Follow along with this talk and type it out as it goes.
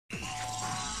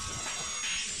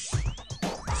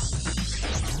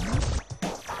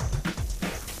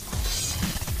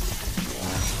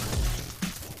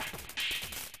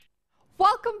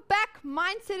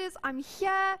mindset is I'm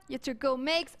here, it's your girl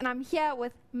Megs, and I'm here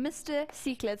with Mr.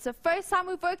 Seekler. It's the first time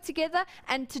we've worked together,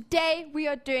 and today we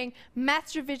are doing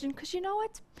maths revision, because you know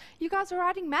what? You guys are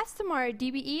writing maths tomorrow,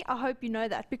 DBE. I hope you know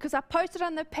that, because I posted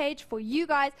on the page for you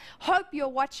guys. Hope you're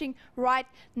watching right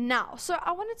now. So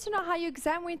I wanted to know how your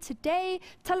exam went today.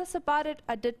 Tell us about it.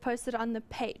 I did post it on the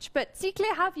page. But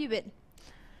Seekler, how have you been?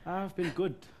 I've been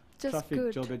good. Just traffic,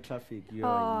 good. Joburg traffic.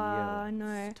 Oh,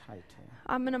 no. It's tight.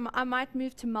 I might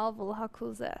move to Melville. How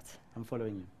cool is that? I'm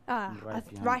following you.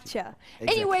 Right here. Exactly.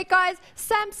 Anyway, guys,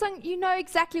 Samsung, you know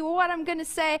exactly what I'm going to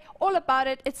say all about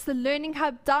it. It's the Learning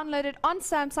Hub. Download it on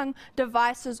Samsung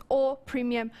devices or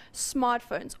premium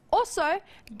smartphones. Also,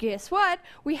 guess what?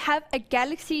 We have a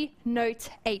Galaxy Note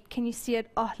 8. Can you see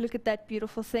it? Oh, look at that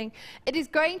beautiful thing. It is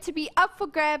going to be up for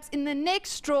grabs in the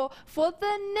next draw for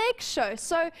the next show.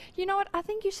 So, you know what? I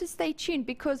think you should stay tuned,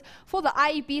 because for the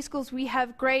IEB schools, we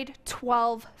have grade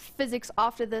 12 physics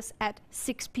after this at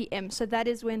 6 p.m. So that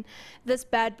is when this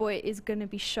bad boy is going to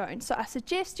be shown. So I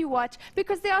suggest you watch,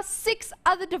 because there are 6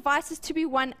 other devices to be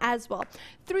won as well.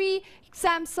 3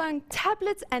 Samsung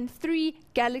tablets and 3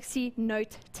 Galaxy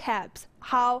Note tabs.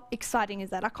 How exciting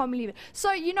is that? I can't believe it.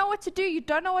 So you know what to do. You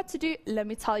don't know what to do. Let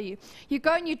me tell you. You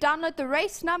go and you download the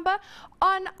race number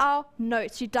on our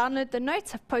notes. You download the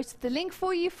notes. I've posted the link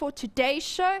for you for today's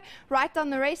show. Write down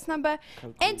the race number,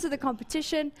 enter the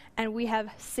competition, and we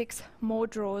have 6 more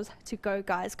draws to go,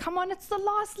 guys. Come on, it's the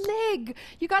last leg.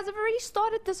 You guys have already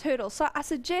started this hurdle. So I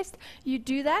suggest you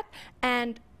do that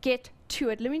and get to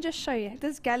it. Let me just show you.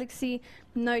 This Galaxy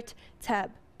Note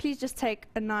tab. Please just take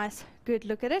a nice, good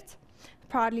look at it.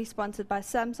 Proudly sponsored by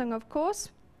Samsung, of course.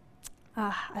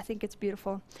 I think it's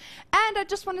beautiful. And I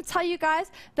just want to tell you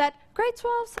guys that grade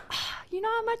 12s, you know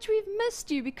how much we've missed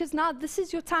you, because now this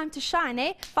is your time to shine,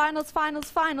 eh? Finals,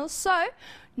 finals, finals. So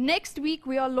next week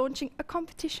we are launching a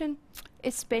competition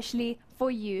especially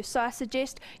for you. So I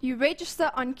suggest you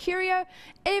register on Curio.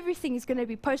 Everything is going to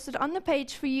be posted on the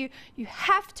page for you. You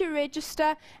have to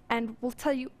register, and we'll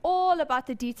tell you all about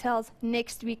the details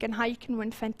next week and how you can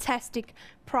win fantastic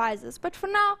prizes. But for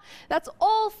now, that's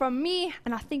all from me,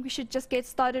 and I think we should just get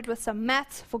started with some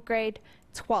maths for grade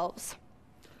 12s.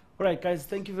 All right, guys,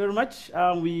 thank you very much.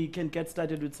 We can get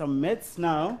started with some maths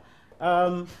now.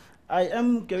 I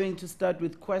am going to start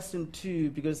with question 2,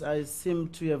 because I seem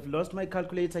to have lost my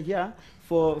calculator here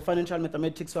for financial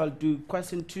mathematics. So I'll do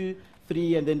question 2,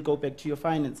 3, and then go back to your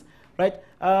finance. Right?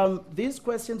 These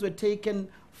questions were taken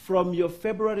from your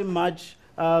February-March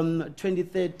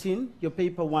 2013, your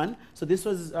paper 1. So this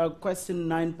was question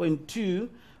 9.2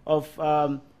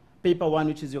 of paper 1,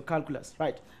 which is your calculus.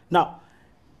 Right? Now,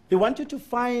 they want you to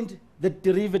find the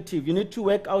derivative. You need to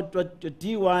work out what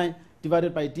dy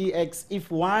divided by dx if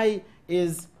y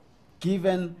is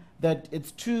given that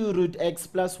it's 2 root x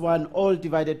plus 1 all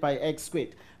divided by x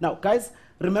squared. Now, guys,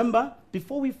 remember,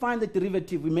 before we find the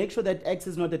derivative, we make sure that x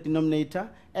is not the denominator,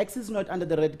 x is not under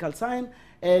the radical sign,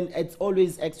 and it's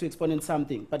always x to exponent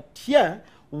something. But here,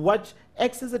 watch,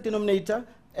 x is the denominator,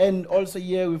 and also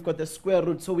here we've got the square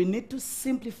root. So we need to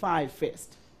simplify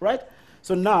first, right?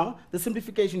 So now, the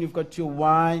simplification, you've got your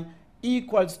y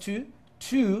equals to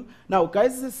 2. Now,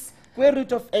 guys, this square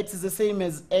root of x is the same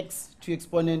as x to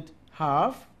exponent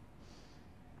half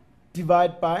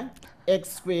divided by x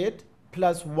squared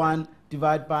plus 1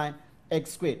 divided by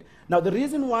x squared. Now, the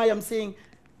reason why I'm saying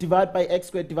divide by x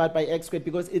squared,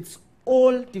 because it's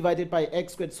all divided by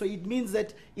x squared. So it means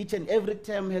that each and every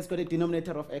term has got a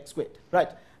denominator of x squared.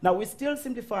 Right. Now, we're still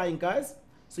simplifying, guys.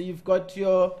 So you've got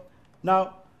your,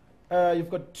 now, you've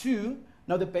got 2.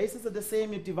 Now the bases are the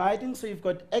same, you're dividing, so you've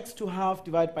got x to half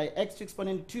divided by x to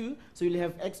exponent 2, so you'll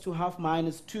have x to half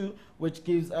minus 2, which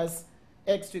gives us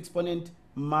x to exponent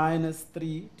minus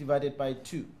 3 divided by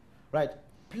 2, right?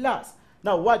 Plus,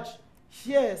 now watch,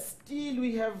 here still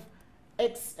we have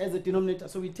x as a denominator,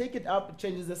 so we take it up, it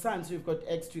changes the sign, so you've got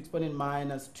x to exponent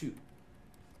minus 2,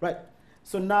 right?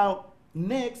 So now,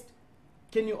 next,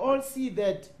 can you all see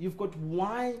that you've got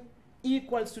y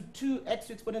equals to 2x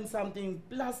to exponent something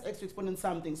plus x to exponent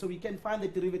something. So we can find the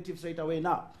derivative straight away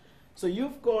now. So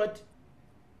you've got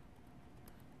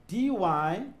dy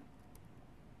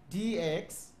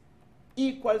dx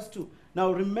equals to,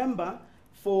 now remember,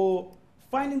 for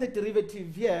finding the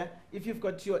derivative here, if you've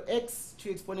got your x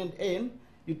to exponent n,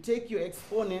 you take your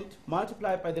exponent,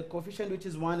 multiply by the coefficient, which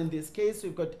is 1 in this case, so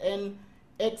you've got n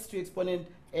x to exponent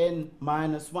n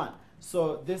minus 1.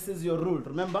 So this is your rule,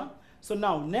 remember? So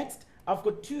now, next, I've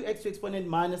got 2x to exponent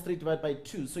minus 3 divided by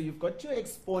 2. So you've got your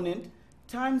exponent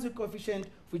times the coefficient,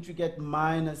 which you get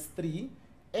minus 3.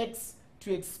 X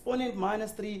to exponent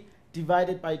minus 3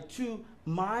 divided by 2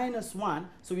 minus 1.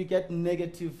 So we get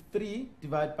negative 3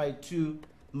 divided by 2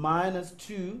 minus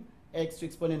 2x to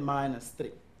exponent minus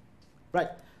 3. Right.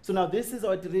 So now this is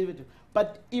our derivative.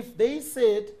 But if they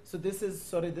said, so this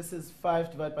is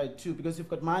 5 divided by 2, because you've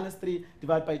got minus 3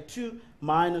 divided by 2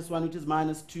 minus 1, which is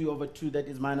minus 2 over 2, that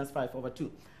is minus 5 over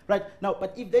 2. Right. Now,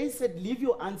 but if they said leave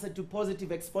your answer to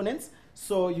positive exponents,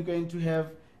 so you're going to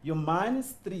have your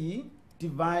minus 3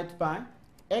 divided by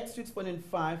x to exponent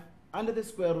 5 under the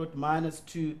square root minus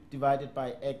 2 divided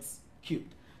by x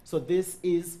cubed. So this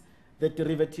is the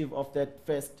derivative of that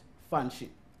first function.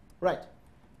 Right.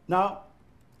 Now,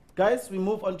 guys, we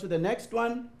move on to the next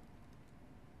one.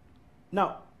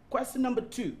 Now, question number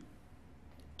 2.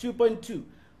 2.2.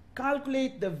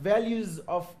 Calculate the values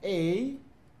of a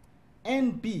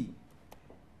and b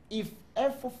if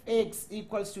f of x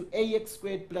equals to ax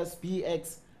squared plus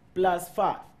bx plus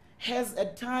 5 has a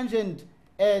tangent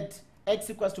at x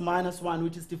equals to minus 1,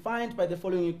 which is defined by the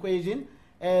following equation,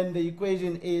 and the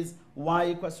equation is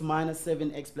y equals to minus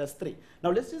 7x plus 3.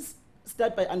 Now let's just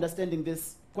start by understanding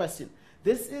this question.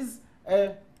 This is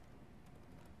a,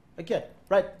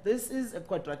 this is a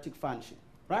quadratic function,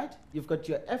 right? You've got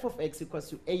your f of x equals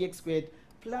to ax squared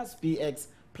plus bx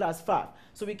plus 5.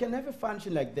 So we can have a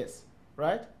function like this,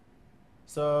 right?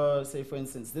 So say, for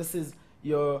instance, this is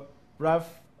your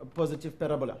graph positive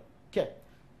parabola. Okay.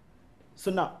 So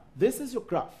now, this is your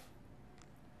graph.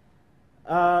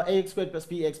 Ax squared plus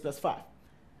bx plus 5.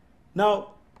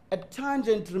 Now, a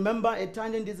tangent, remember, a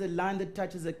tangent is a line that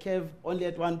touches a curve only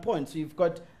at one point. So you've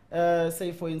got,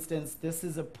 say, for instance, this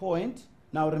is a point.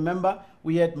 Now, remember,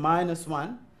 we had minus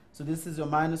 1. So this is your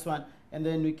minus 1. And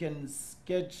then we can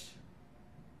sketch,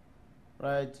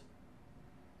 right?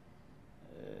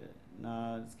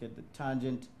 Now, let's get the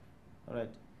tangent. All right.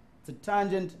 It's a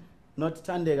tangent, not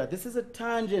tandega. This is a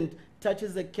tangent,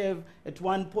 touches a curve at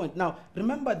one point. Now,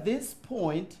 remember, this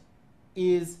point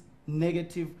is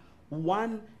negative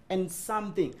 1 and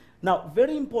something. Now,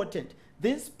 very important,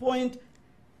 this point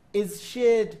is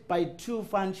shared by two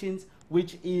functions,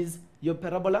 which is your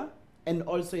parabola and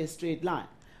also a straight line.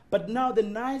 But now the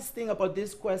nice thing about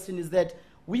this question is that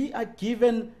we are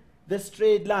given the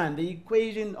straight line, the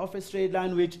equation of a straight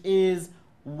line, which is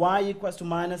y equals to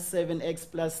minus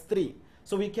 7x plus 3.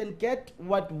 So we can get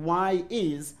what y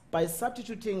is by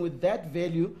substituting with that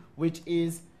value, which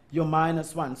is your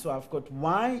minus 1. So I've got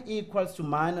y equals to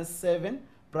minus 7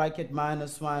 bracket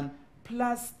minus 1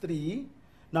 plus 3.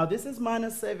 Now this is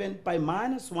minus 7. By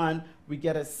minus 1, we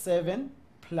get a 7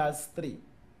 plus 3.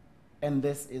 And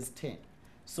this is 10.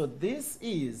 So this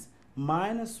is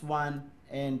minus 1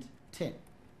 and 10.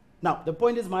 Now, the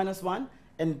point is minus 1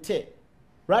 and 10,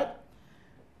 right?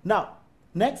 Now,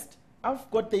 next, I've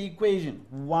got the equation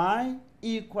y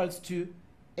equals to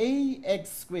ax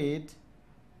squared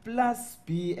plus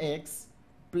bx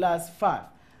plus 5.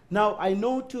 Now, I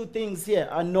know two things here.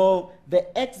 I know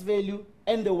the x value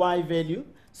and the y value.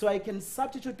 So I can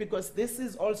substitute, because this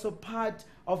is also part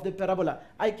of the parabola.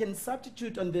 I can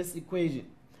substitute on this equation.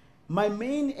 My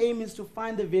main aim is to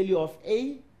find the value of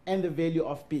a and the value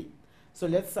of b. So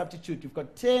let's substitute. You've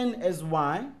got 10 as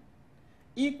y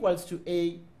equals to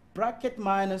a bracket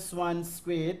minus 1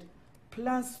 squared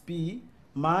plus b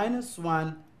minus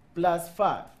 1 plus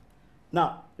 5.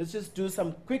 Now, let's just do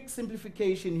some quick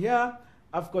simplification here.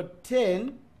 I've got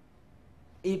 10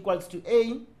 equals to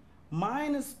a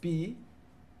minus b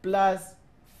plus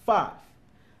 5.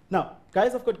 Now,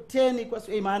 guys, I've got 10 equals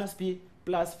to a minus b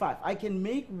plus 5. I can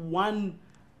make one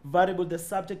variable the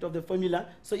subject of the formula.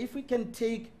 So if we can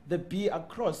take the b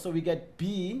across, so we get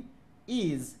b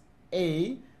is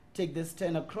a, take this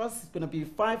 10 across, it's going to be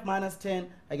 5 minus 10,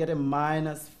 I get a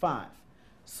minus 5.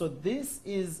 So this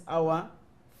is our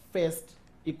first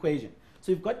equation.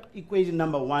 So we've got equation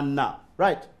number 1 now,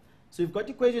 right? So we've got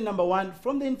equation number 1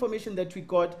 from the information that we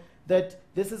got, that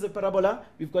this is a parabola.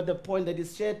 We've got the point that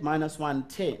is shared, minus 1,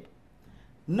 10.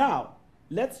 Now,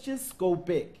 let's just go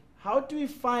back. How do we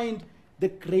find the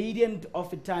gradient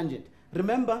of a tangent?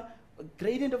 Remember,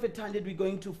 gradient of a tangent, we're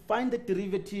going to find the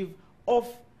derivative of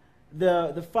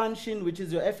the function, which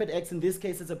is your f at x. In this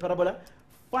case, it's a parabola.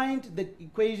 Find the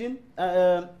equation.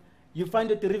 You find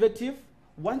the derivative.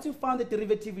 Once you found the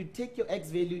derivative, you take your x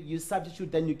value, you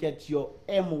substitute, then you get your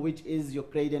m, which is your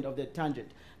gradient of the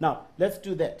tangent. Now, let's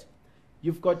do that.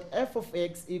 You've got f of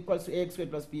x equals to ax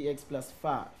squared plus bx plus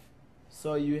 5.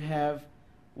 So you have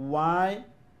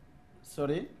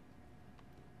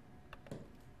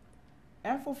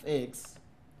f of x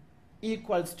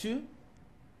equals to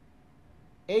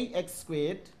ax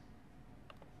squared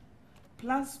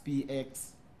plus bx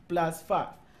plus 5.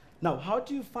 Now, how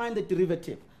do you find the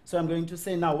derivative? So I'm going to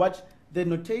say now, watch, the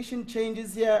notation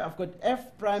changes here. I've got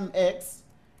f prime x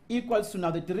equals to,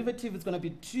 now the derivative is going to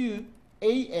be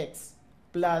 2ax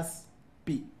plus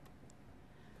b.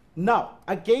 Now,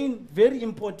 again, very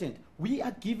important. We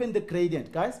are given the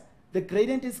gradient, guys. The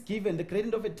gradient is given. The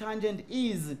gradient of a tangent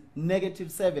is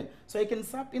 -7. So I can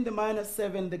sub in the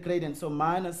 -7, the gradient, so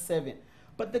 -7.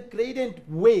 But the gradient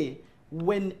where,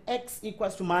 when x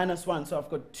equals to -1, so I've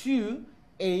got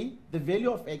 2a, the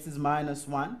value of x is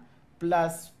 -1,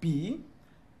 plus b.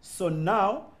 So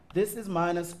now, this is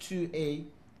 -2a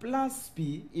plus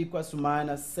b equals to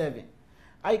 -7.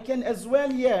 I can as well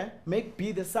here make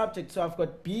b the subject, so I've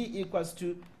got b equals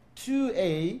to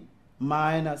 2a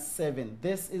minus 7.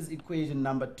 This is equation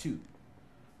number 2.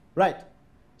 Right,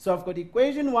 so I've got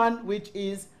equation 1, which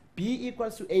is b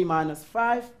equals to a minus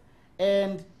 5,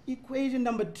 and equation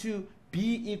number 2,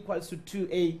 b equals to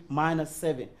 2a minus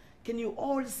 7. Can you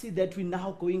all see that we're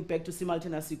now going back to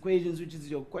simultaneous equations, which is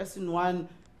your question 1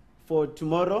 for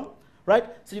tomorrow? Right,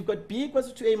 so you've got b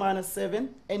equals to 2a minus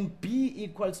 7 and b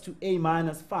equals to a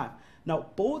minus 5. Now,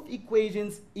 both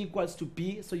equations equals to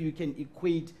b, so you can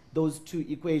equate those two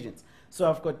equations. So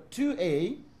I've got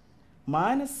 2a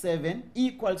minus 7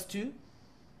 equals to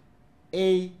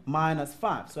a minus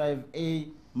 5. So I have a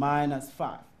minus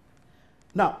 5.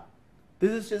 Now,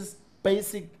 this is just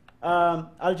basic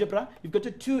algebra. You've got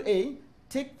a 2a,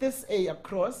 take this a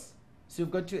across. So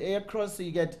you've got 2a across, so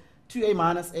you get 2a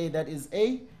minus a, that is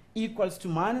a, equals to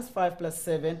minus 5 plus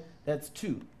 7, that's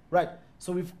 2. Right,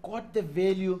 so we've got the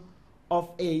value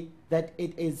of a, that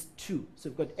it is 2. So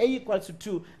we've got a equals to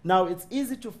 2. Now it's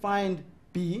easy to find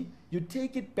b. You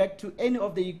take it back to any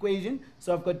of the equation.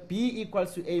 So I've got b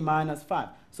equals to a minus 5.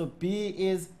 So b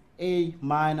is a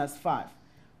minus 5.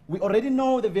 We already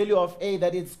know the value of a,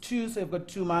 that it's 2. So we've got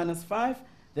 2 minus 5.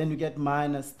 Then we get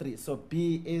minus 3. So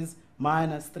b is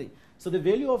minus 3. So the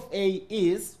value of a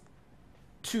is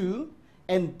 2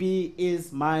 and b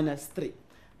is minus 3.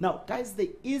 Now, guys,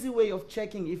 the easy way of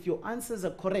checking if your answers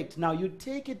are correct, now you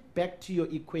take it back to your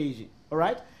equation, all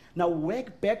right? Now,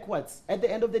 work backwards. At the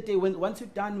end of the day, once you're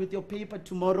done with your paper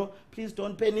tomorrow, please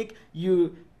don't panic.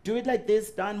 You do it like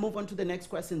this, done, move on to the next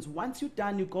questions. Once you're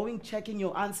done, you're going checking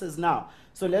your answers now.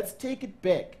 So let's take it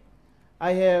back.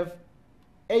 I have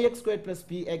ax squared plus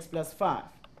bx plus 5.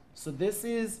 So this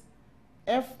is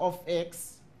f of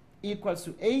x equals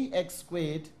to ax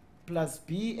squared plus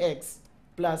bx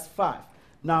plus 5.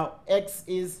 Now, x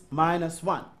is minus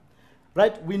 1.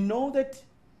 Right? We know that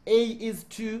a is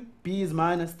 2, b is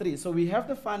minus 3. So we have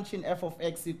the function f of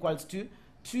x equals to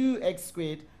 2x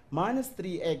squared minus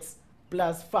 3x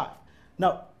plus 5.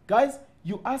 Now, guys,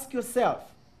 you ask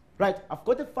yourself, right, I've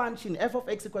got the function f of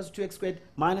x equals to 2x squared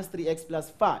minus 3x plus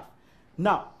 5.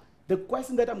 Now, the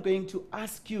question that I'm going to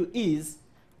ask you is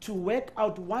to work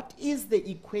out what is the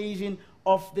equation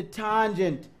of the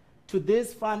tangent to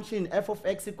this function f of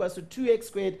x equals to 2x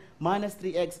squared minus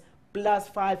 3x plus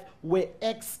 5, where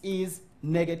x is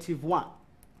negative 1.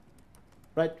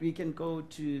 Right, we can go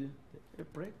to a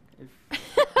break. You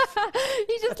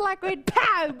just like went,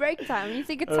 pow, break time. You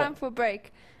think it's time for a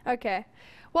break. Okay.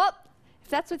 Well, if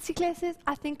that's what Sikle says,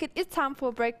 I think it is time for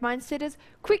a break. Mindset is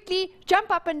quickly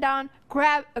jump up and down,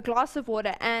 grab a glass of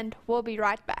water, and we'll be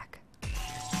right back.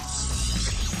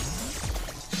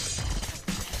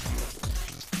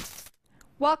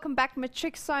 Welcome back,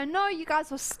 Matrix. So I know you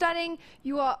guys are studying.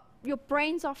 Your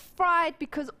brains are fried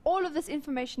because all of this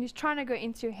information is trying to go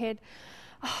into your head.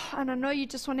 And I know you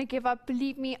just want to give up.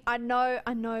 Believe me, I know,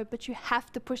 but you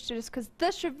have to push through this because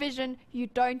this revision you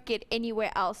don't get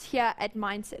anywhere else here at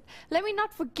Mindset. Let me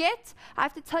not forget, I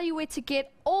have to tell you where to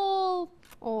get all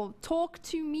or talk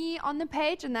to me on the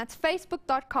page, and that's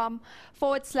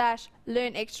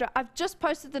facebook.com/learn extra. I've just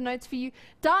posted the notes for you.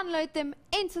 Download them,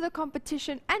 enter the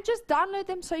competition, and just download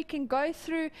them so you can go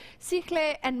through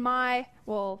Sikle and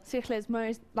Sikle's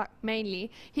mainly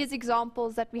his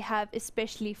examples that we have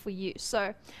especially for you.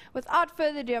 So without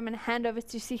further ado, I'm going to hand over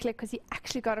to Sikle because he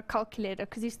actually got a calculator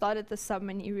because he started the sum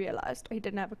and he realized he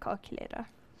didn't have a calculator.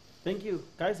 Thank you.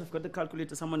 Guys, I've got the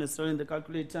calculator. Someone is throwing the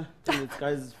calculator. It's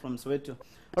guys from Soweto.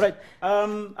 All right.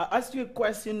 I asked you a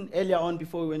question earlier on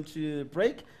before we went to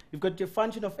break. You've got your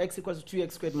function of x equals to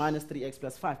 2x squared minus 3x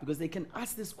plus 5, because they can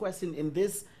ask this question in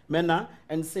this manner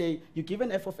and say, you're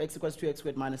given f of x equals to 2x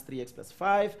squared minus 3x plus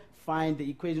 5. Find the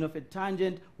equation of a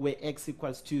tangent where x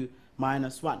equals to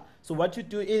minus 1. So what you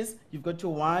do is, you've got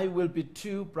your y will be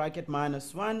 2 bracket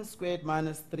minus 1 squared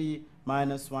minus 3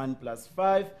 minus 1 plus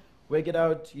 5. Work it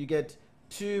out, you get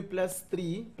 2 plus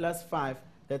 3 plus 5,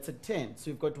 that's a 10. So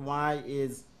you've got y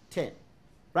is 10,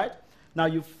 right? Now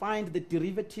you find the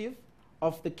derivative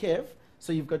of the curve.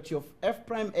 So you've got your f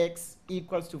prime x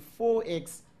equals to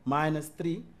 4x minus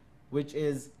 3, which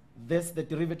is this, the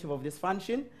derivative of this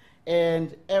function,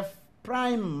 and f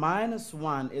prime minus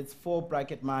 1 is 4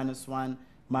 bracket minus 1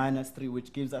 minus 3,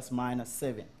 which gives us minus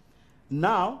 7.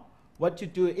 Now, what you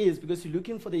do is, because you're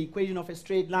looking for the equation of a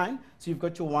straight line, so you've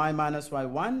got your y minus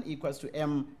y1 equals to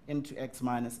m into x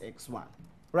minus x1,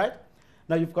 right?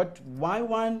 Now you've got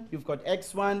y1, you've got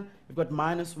x1, you've got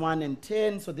minus 1 and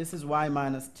 10, so this is y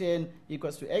minus 10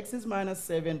 equals to x is minus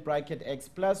 7 bracket x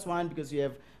plus 1, because you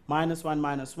have minus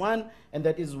 1, and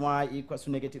that is y equals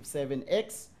to negative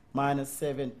 7x minus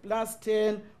 7 plus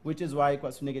 10, which is y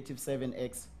equals to negative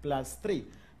 7x plus 3.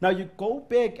 Now you go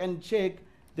back and check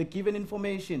the given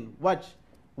information. Watch,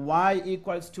 y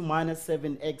equals to minus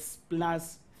 7x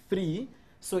plus 3,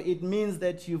 so it means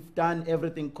that you've done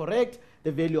everything correct.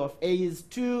 The value of a is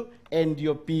 2, and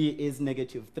your b is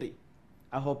negative 3.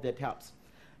 I hope that helps.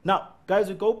 Now, guys,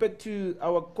 we go back to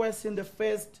our question, the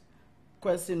first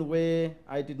question where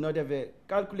I did not have a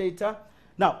calculator.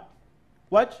 Now,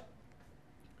 watch.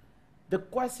 The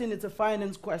question is a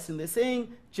finance question. They're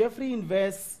saying Jeffrey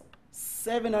invests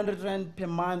 700 Rand per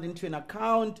month into an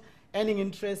account, earning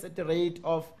interest at the rate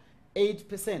of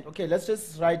 8%. Okay, let's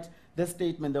just write the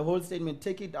statement, the whole statement,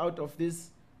 take it out of this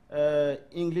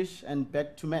English and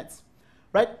back to maths.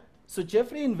 Right? So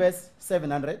Jeffrey invests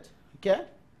 700, okay,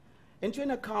 into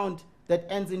an account that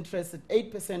earns interest at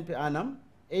 8% per annum,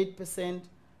 8%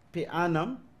 per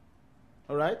annum,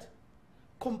 all right?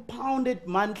 Compounded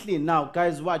monthly. Now,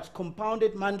 guys, watch.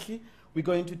 Compounded monthly, we're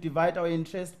going to divide our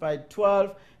interest by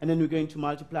 12, and then we're going to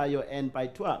multiply your n by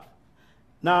 12.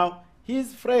 Now,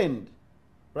 his friend,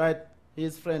 right,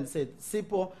 his friend said,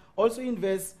 Sipho also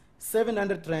invests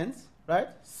 700 rands, right?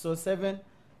 So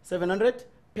 700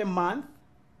 per month,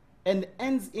 and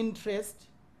earns interest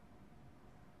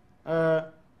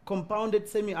compounded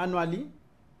semi-annually,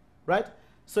 right?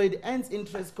 So it earns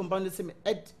interest compounded semi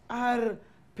at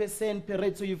R% per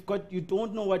rate. So you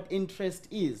don't know what interest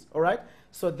is, all right?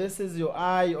 So this is your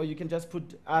I, or you can just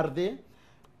put R there.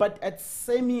 But at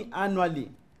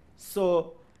semi-annually,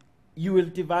 so you will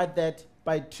divide that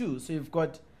by 2. So you've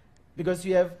got, because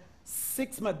you have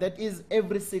 6 months, that is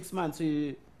every 6 months. So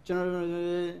you,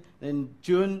 January, then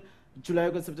June, July,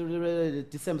 August, September,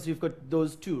 December. So you've got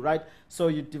those 2, right? So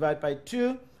you divide by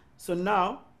 2. So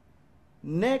now,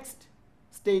 next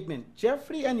statement.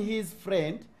 Jeffrey and his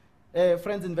friend's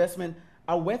investment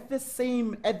are worth the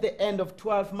same at the end of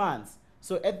 12 months.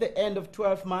 So at the end of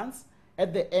 12 months,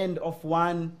 at the end of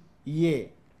 1 year,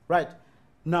 right?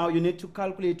 Now you need to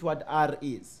calculate what R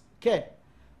is. Okay.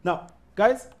 Now,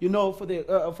 guys, you know,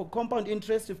 for compound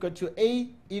interest, you've got your A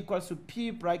equals to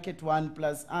P bracket 1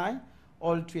 plus I,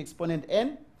 all to exponent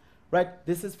n, right?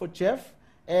 This is for Jeff,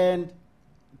 and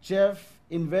Jeff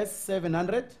invests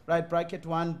 700, right? Bracket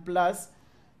 1 plus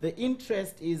the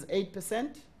interest is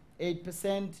 8%,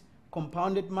 8%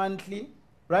 compounded monthly,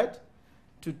 right?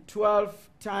 To 12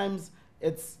 times,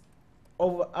 it's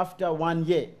over after 1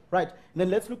 year, right? And then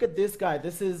let's look at this guy.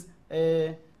 This is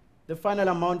the final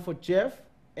amount for Jeff,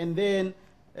 and then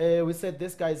we said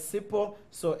this guy is Sipho,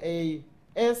 so a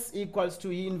S equals to,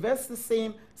 he invests the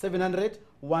same 700,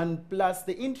 1 plus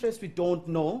the interest we don't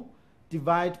know,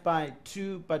 divide by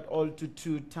 2, but all to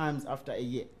 2 times after a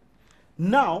year.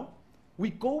 Now,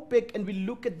 we go back and we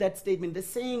look at that statement. They're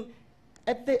saying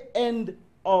at the end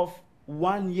of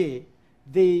 1 year,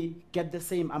 they get the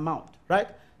same amount, right?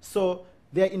 So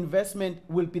their investment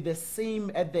will be the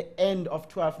same at the end of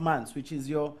 12 months, which is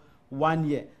your 1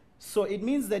 year. So it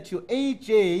means that your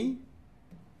AJ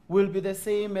will be the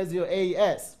same as your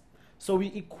AS. So we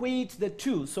equate the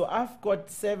two. So I've got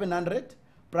 700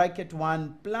 bracket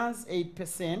 1 plus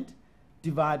 8%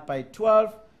 divided by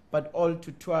 12, but all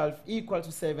to 12 equal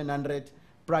to 700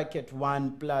 bracket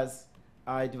 1 plus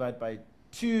I divided by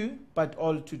 2, but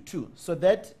all to 2. So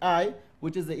that I,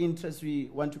 which is the interest we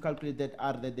want to calculate, that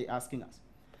R that they're asking us.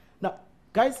 Now,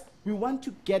 guys, we want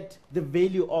to get the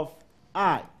value of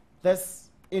I. That's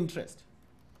interest.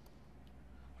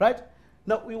 Right?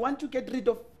 Now, we want to get rid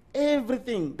of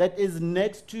everything that is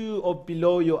next to or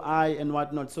below your I and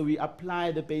whatnot. So we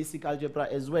apply the basic algebra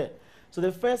as well. So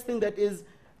the first thing that is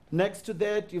next to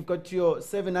that, you've got your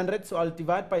 700. So I'll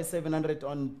divide by 700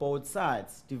 on both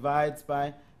sides. Divides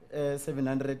by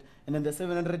 700. And then the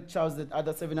 700 chows the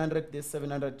other 700. This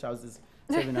 700 chows this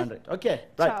 700. Okay,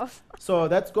 right. Chows. So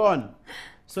that's gone.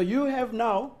 So you have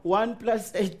now 1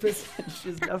 plus 8%.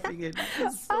 She's laughing at me.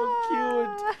 It's so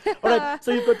cute. All right,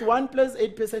 so you've got 1 plus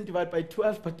 8% divided by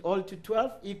 12, but all to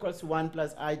 12 equals to 1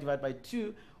 plus I divided by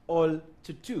 2, all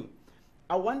to 2.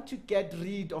 I want to get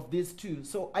rid of these 2.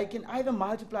 So I can either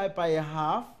multiply by a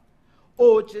half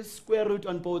or just square root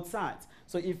on both sides.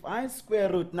 So if I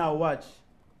square root now, watch.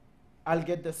 I'll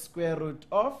get the square root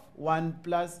of 1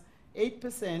 plus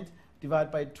 8%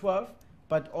 divided by 12,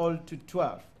 but all to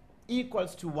 12,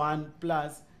 equals to 1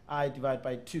 plus I divided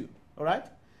by 2. All right?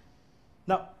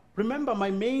 Now, remember,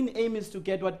 my main aim is to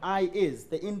get what I is,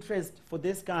 the interest for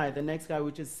this guy, the next guy,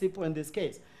 which is SIPO in this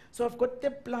case. So I've got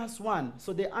the plus 1.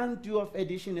 So the undo of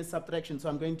addition is subtraction. So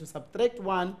I'm going to subtract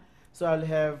 1. So I'll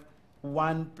have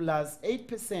 1 plus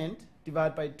 8%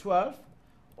 divided by 12,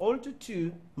 all to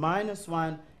 2 minus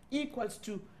 1 equals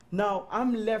to, now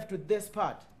I'm left with this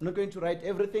part. I'm not going to write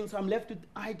everything, so I'm left with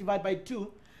I divided by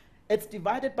 2. It's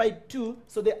divided by 2,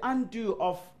 so the undo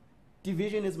of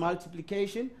division is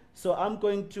multiplication. So I'm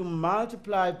going to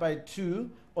multiply by 2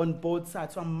 on both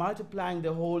sides. So I'm multiplying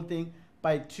the whole thing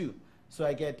by 2. So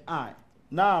I get I.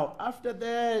 Now, after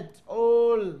that,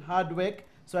 all hard work,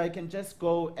 so I can just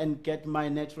go and get my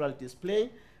natural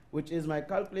display, which is my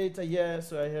calculator here.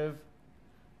 So I have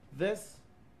this.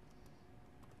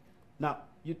 Now,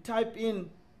 you type in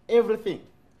everything.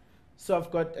 So I've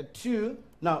got a 2.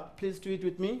 Now, please do it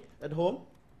with me at home.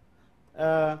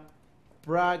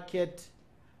 Bracket,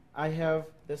 I have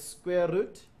the square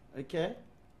root, okay?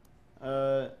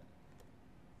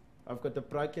 I've got the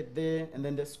bracket there, and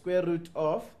then the square root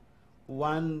of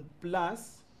 1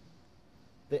 plus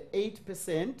the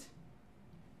 8%,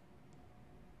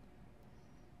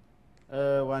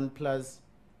 1 plus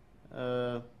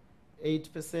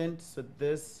 8%, so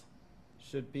this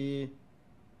should be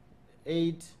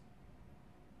 8%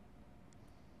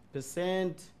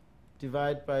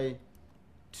 divided by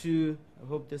 2. I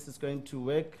hope this is going to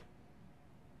work.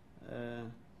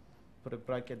 Put a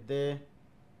bracket there,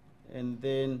 and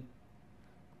then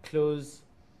close,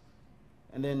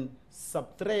 and then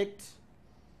subtract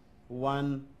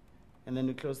 1, and then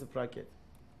we close the bracket.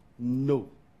 No.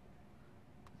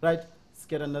 Right, let's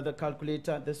get another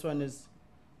calculator. This one is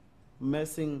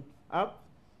messing up.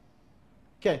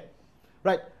 Okay,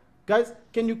 right. Guys,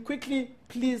 can you quickly,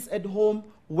 please, at home,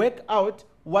 work out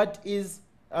what is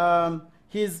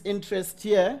his interest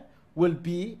here will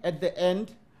be at the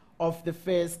end of the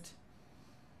first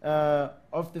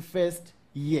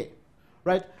year.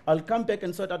 Right? I'll come back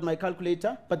and sort out my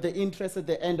calculator, but the interest at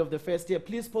the end of the first year,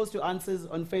 please post your answers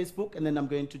on Facebook, and then I'm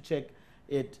going to check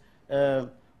it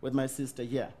with my sister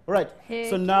here. All right.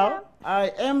 So now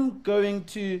I am going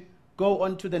to go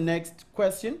on to the next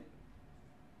question,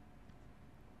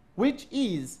 which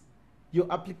is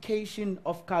your application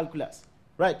of calculus.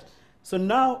 Right. So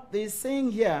now they're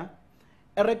saying here,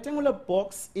 a rectangular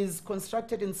box is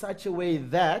constructed in such a way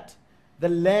that the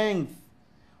length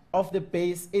of the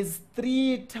base is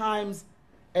 3 times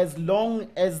as long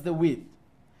as the width.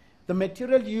 The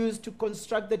material used to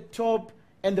construct the top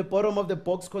and the bottom of the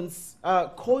box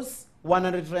costs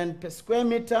 100 Rand per square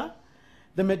meter.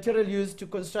 The material used to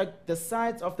construct the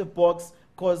sides of the box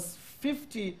costs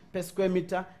 50 per square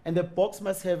meter, and the box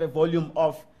must have a volume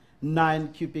of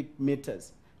 9 cubic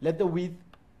meters. Let the width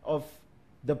of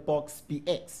the box be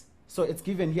x. So it's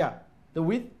given here. The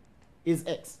width is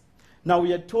x. Now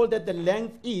we are told that the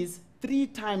length is 3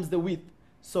 times the width.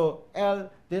 So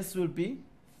L, this will be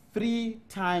 3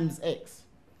 times x.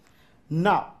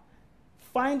 Now,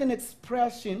 find an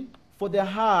expression for the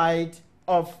height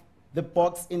of the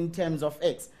box in terms of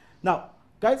x. Now,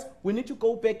 guys, we need to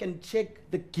go back and check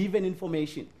the given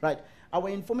information, right? Our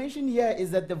information here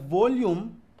is that the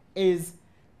volume is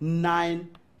 9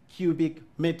 cubic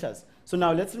meters. So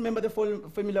now let's remember the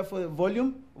formula for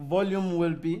volume. Volume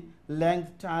will be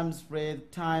length times breadth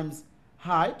times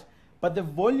height. But the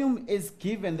volume is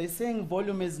given. They're saying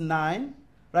volume is 9,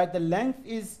 right? The length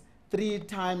is 3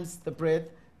 times the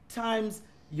breadth times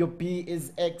your b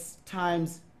is x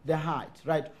times the height,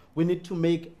 right? We need to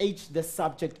make h the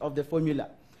subject of the formula.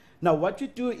 Now what you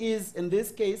do is, in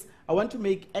this case, I want to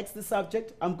make x the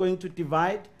subject. I'm going to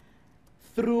divide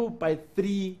through by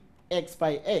 3x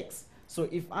by x. So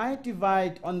if I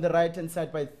divide on the right-hand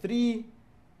side by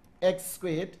 3x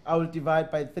squared, I will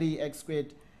divide by 3x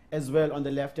squared as well on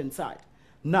the left-hand side.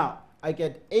 Now, I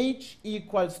get h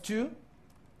equals to,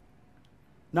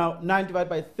 now 9 divided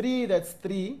by 3, that's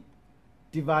 3,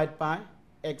 divided by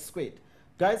x squared.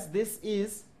 Guys, this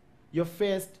is your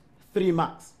first 3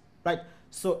 marks, right?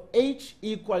 So h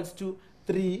equals to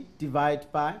 3 divided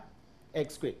by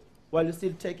x squared. While you're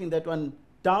still taking that one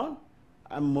down,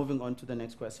 I'm moving on to the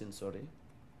next question, sorry.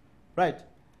 Right.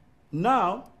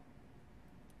 Now,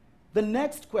 the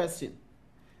next question.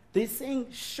 They're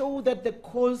saying, show that the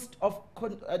cost of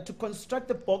to construct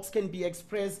the box can be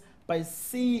expressed by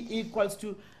C equals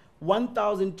to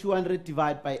 1,200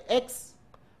 divided by x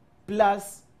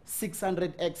plus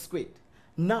 600x squared.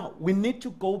 Now, we need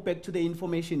to go back to the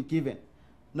information given.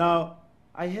 Now,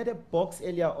 I had a box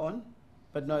earlier on,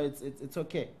 but no, it's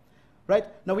okay. Right?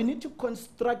 Now we need to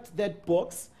construct that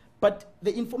box, but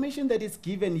the information that is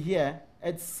given here,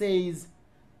 it says,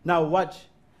 now watch,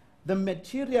 the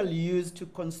material used to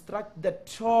construct the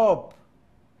top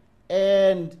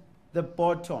and the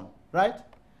bottom, right?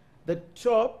 The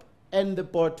top and the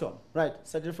bottom, right?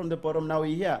 Started from the bottom, now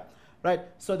we're here, right?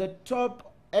 So the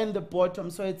top and the bottom,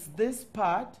 so it's this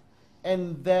part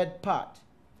and that part.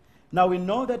 Now we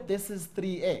know that this is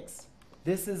 3x.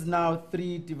 This is now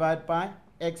 3 divided by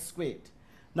x squared.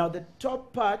 Now the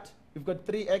top part, we've got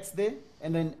 3x there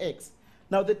and then x.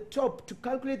 Now the top, to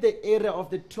calculate the area of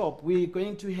the top, we're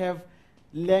going to have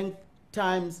length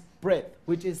times breadth,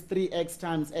 which is 3x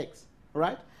times x,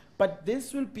 right? But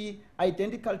this will be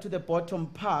identical to the bottom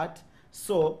part,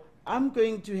 so I'm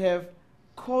going to have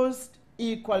cost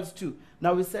equals to,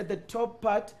 now we said the top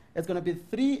part is going to be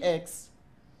 3x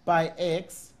by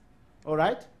x, all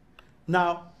right?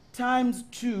 Now times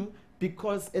 2,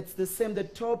 because it's the same, the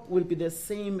top will be the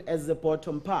same as the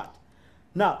bottom part.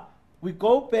 Now, we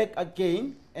go back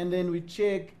again, and then we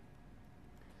check.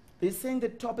 They're saying the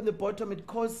top and the bottom, it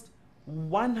costs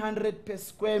 100 per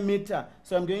square meter.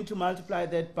 So I'm going to multiply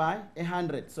that by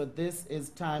 100. So this is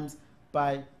times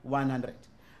by 100.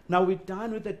 Now we're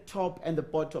done with the top and the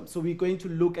bottom. So we're going to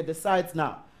look at the sides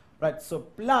now. Right, so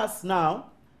plus now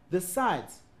the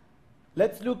sides.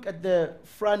 Let's look at the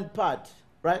front part,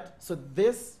 right? So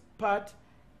this part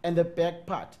and the back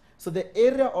part. So the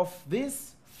area of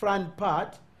this front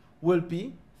part will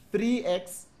be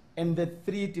 3x and the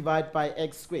 3 divided by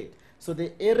x squared. So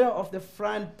the area of the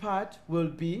front part will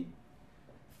be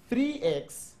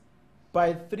 3x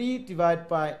by 3 divided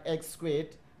by x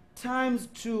squared times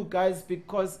 2, guys,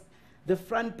 because the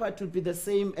front part will be the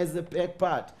same as the back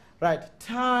part, right?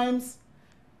 Times,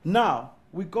 now,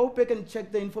 we go back and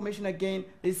check the information again.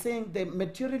 They're saying the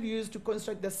material used to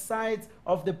construct the sides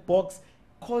of the box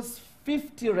costs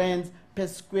 50 rands per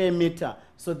square meter.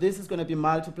 So this is going to be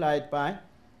multiplied by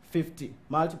 50.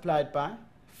 Multiplied by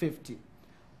 50.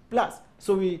 Plus,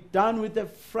 so we're done with the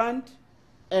front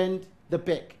and the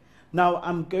back. Now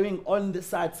I'm going on the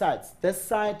sides. This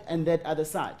side and that other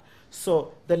side.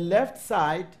 So the left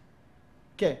side,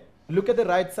 okay, look at the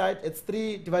right side. It's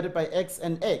 3 divided by x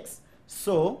and x.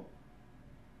 So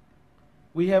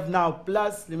we have now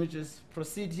plus, let me just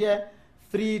proceed here,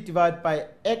 3 divided by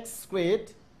x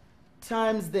squared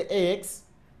times the x.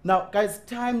 Now, guys,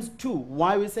 times 2.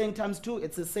 Why are we saying times 2?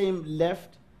 It's the same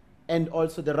left and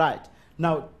also the right.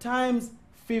 Now, times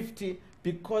 50,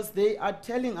 because they are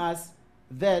telling us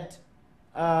that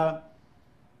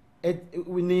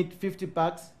we need 50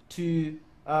 bucks to,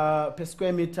 per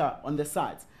square meter on the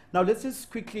sides. Now, let's just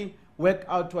quickly work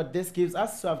out what this gives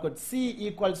us. So I've got C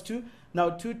equals to, now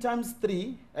 2 times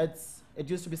 3, it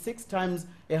used to be 6 times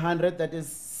 100, that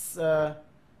is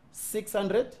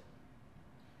 600.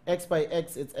 X by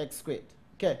x, it's x squared.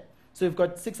 Okay, so we've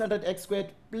got 600x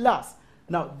squared plus.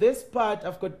 Now this part,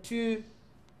 I've got 3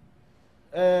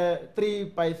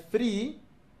 by 3,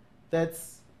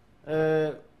 that's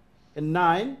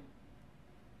 9.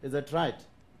 Is that right?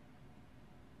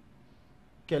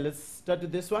 Okay, let's start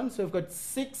with this one. So we've got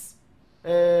 6,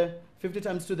 50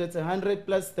 times 2, that's 100,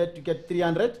 plus that you get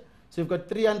 300. So we've got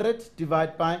 300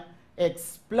 divided by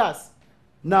x plus.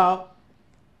 Now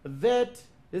that,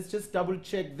 let's just double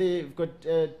check there. We've got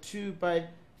 2 by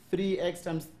 3x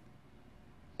times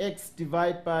x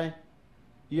divided by,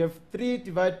 you have 3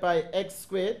 divided by x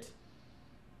squared,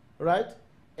 right?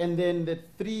 And then the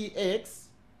 3x.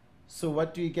 So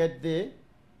what do you get there?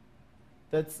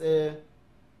 That's,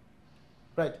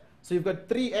 right. So you've got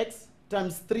 3x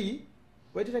times 3.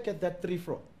 Where did I get that 3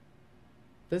 from?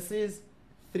 This is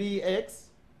 3x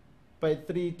by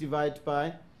 3 divided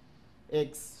by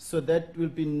x. So that will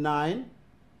be 9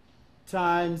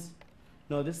 times,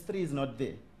 no, this 3 is not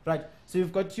there, right? So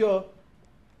you've got your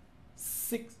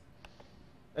 6,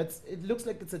 it looks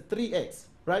like it's a 3x,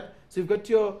 right? So you've got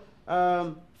your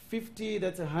 50,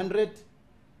 that's 100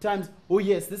 times, oh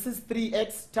yes, this is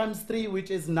 3x times 3,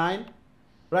 which is 9,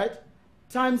 right?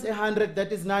 Times 100,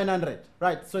 that is 900,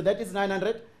 right? So that is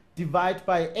 900 divided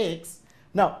by x.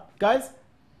 Now, guys,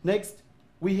 next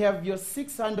we have your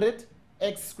 600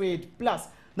 x squared plus.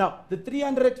 Now, the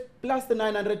 300 plus the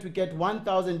 900, we get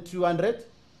 1,200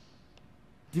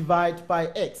 divided by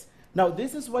x. Now,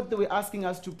 this is what they were asking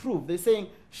us to prove. They're saying,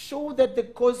 show that the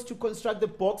cost to construct the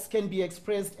box can be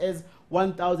expressed as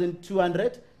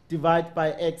 1,200 divided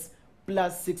by x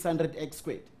plus 600x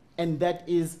squared. And that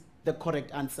is the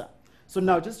correct answer. So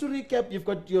now, just to recap, you've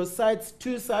got your sides,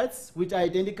 2 sides, which are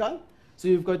identical. So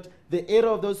you've got the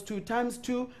area of those two times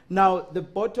 2. Now, the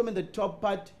bottom and the top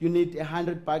part, you need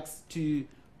 $100 to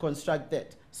construct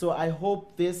that. So I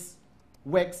hope this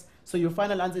works. So your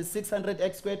final answer is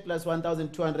 600x squared plus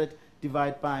 1,200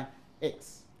 divided by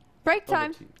x. Break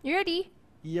time. You ready?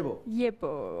 Yebo.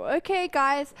 Yebo. Okay,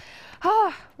 guys.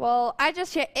 Well, I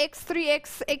just hear x,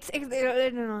 3x, x,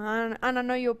 and I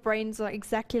know your brains are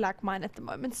exactly like mine at the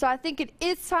moment. So I think it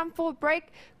is time for a break.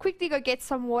 Quickly go get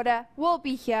some water. We'll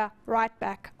be here right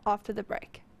back after the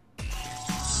break.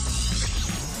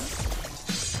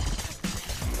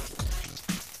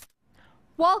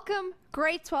 Welcome,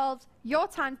 grade 12, your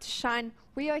time to shine.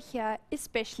 We are here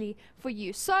especially for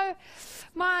you. So,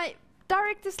 my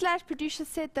director/producer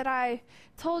said that I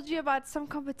told you about some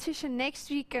competition next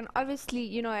week, and obviously,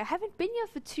 you know, I haven't been here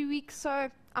for 2 weeks,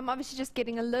 so I'm obviously just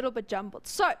getting a little bit jumbled.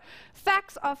 So,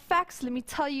 facts are facts. Let me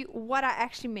tell you what I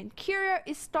actually meant. Curio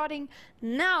is starting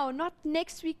now, not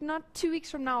next week, not 2 weeks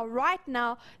from now, right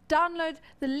now. Download.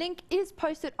 The link is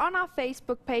posted on our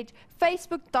Facebook page,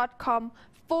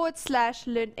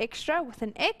 facebook.com/learn extra with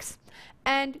an X.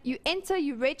 And you enter,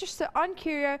 you register on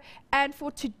Curio, and for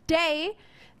today,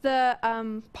 the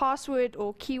password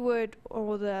or keyword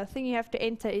or the thing you have to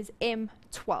enter is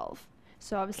M12.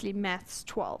 So obviously maths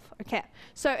 12. Okay.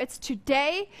 So it's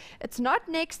today. It's not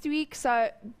next week.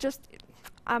 So just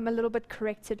I'm a little bit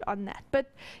corrected on that.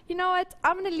 But you know what?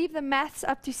 I'm going to leave the maths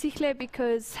up to Sihle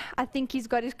because I think he's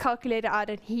got his calculator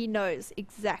out and he knows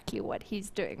exactly what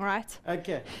he's doing, right?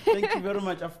 Okay. Thank you very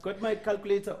much. I've got my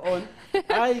calculator on.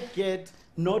 I get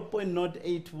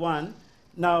 0.081.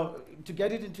 Now, to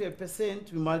get it into a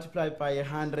percent, we multiply by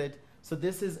 100. So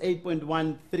this is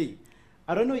 8.13.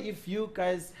 I don't know if you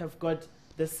guys have got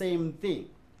the same thing.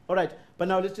 All right, but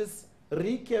now let's just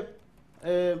recap.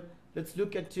 Let's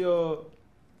look at your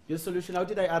solution. How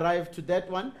did I arrive to that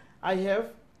one? I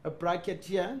have a bracket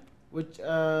here, which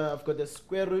I've got the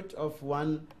square root of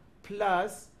 1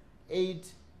 plus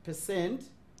 8%,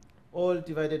 all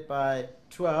divided by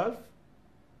 12.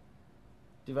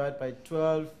 Divide by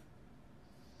 12.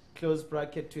 Close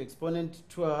bracket to exponent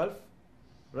 12,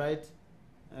 right?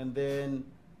 And then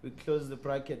we close the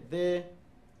bracket there.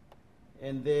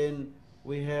 And then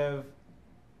we have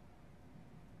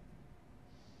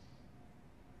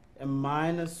a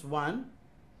 -1,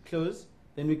 close.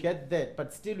 Then we get that.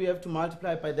 But still we have to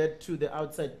multiply by that to the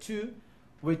outside 2,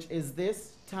 which is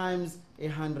this, times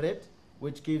 100,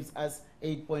 which gives us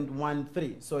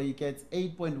 8.13. So he gets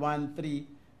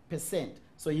 8.13%.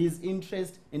 So his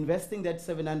interest, investing that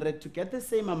 700 to get the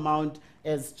same amount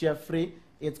as Jeffrey,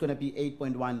 it's going to be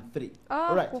 8.13. Oh,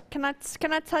 all right. Well, can I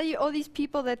tell you all these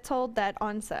people that told that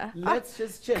answer? Let's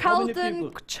just check. How many Calden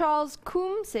people? Charles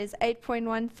Coombe says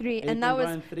 8.13, and that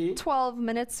was 12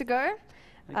 minutes ago.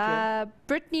 Okay.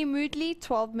 Brittany Moodley,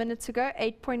 12 minutes ago,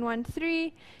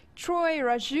 8.13. Troy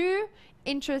Raju,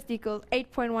 interest equals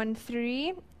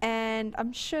 8.13. And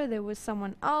I'm sure there was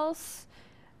someone else.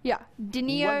 Yeah,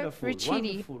 Dineo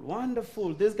Richidi. Wonderful,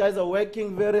 wonderful. These guys are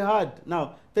working very hard.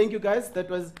 Now, thank you guys. That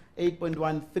was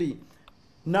 8.13.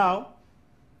 Now,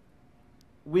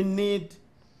 we need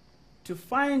to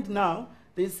find now,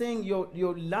 they're saying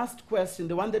your last question,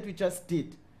 the one that we just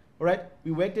did, all right?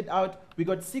 We worked it out. We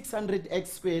got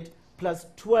 600x squared plus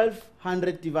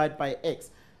 1200 divided by x.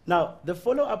 Now, the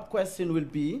follow-up question will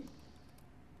be,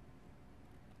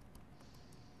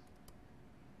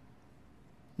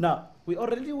 now, we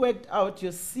already worked out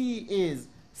your C is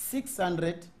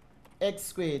 600x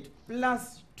squared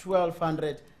plus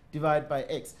 1200 divided by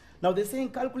x. Now, they're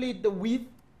saying calculate the width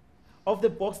of the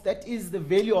box, that is the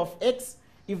value of x,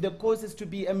 if the cost is to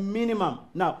be a minimum.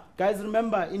 Now, guys,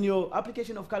 remember, in your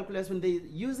application of calculus, when they're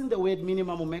using the word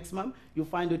minimum or maximum, you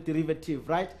find a derivative,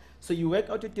 right? So you work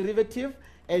out a derivative,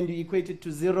 and you equate it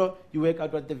to 0, you work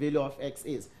out what the value of x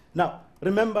is. Now,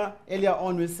 remember, earlier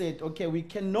on we said, okay, we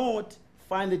cannot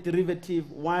find the derivative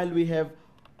while we have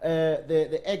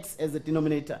the x as the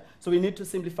denominator. So we need to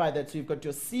simplify that. So you've got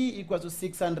your c equals to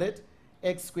 600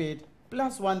 x squared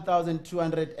plus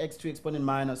 1,200 x to exponent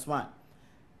 -1.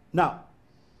 Now,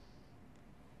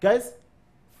 guys,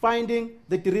 finding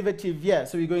the derivative here.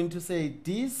 So we're going to say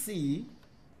dc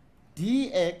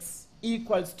dx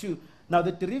equals to, now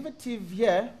the derivative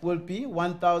here will be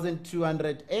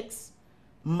 1,200x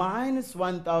minus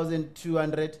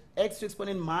 1,200 x to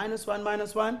exponent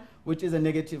 -1, which is a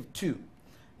 -2.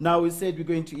 Now we said we're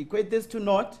going to equate this to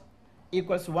naught,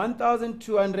 equals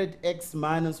 1,200x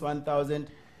minus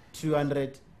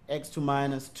 1,200 x to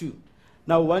 -2.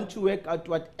 Now we want to work out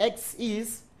what x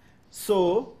is.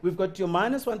 So we've got your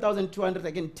minus 1,200.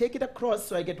 I can take it across,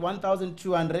 so I get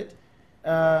 1,200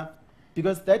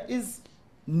 because that is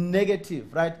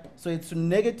negative, right? So it's a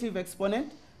negative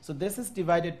exponent. So this is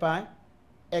divided by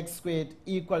x squared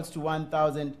equals to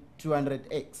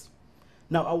 1,200x.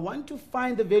 Now I want to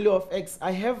find the value of x.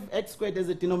 I have x squared as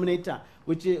a denominator,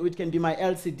 which can be my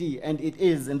LCD, and it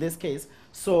is in this case.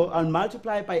 So I'll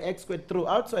multiply by x squared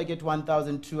throughout, so I get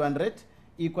 1,200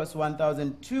 equals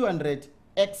 1,200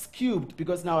 x cubed,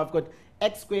 because now I've got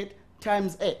x squared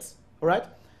times x, all right?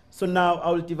 So now I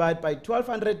will divide by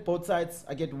 1,200 both sides.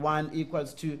 I get 1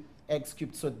 equals to x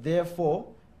cubed. So therefore,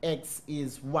 x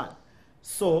is 1.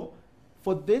 So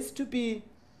for this to be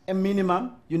a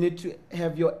minimum, you need to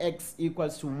have your x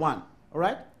equals to 1, all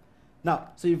right? Now,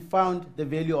 so you found the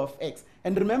value of x.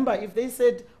 And remember, if they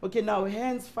said, okay, now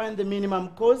hence find the minimum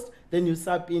cost, then you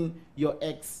sub in your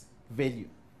x value.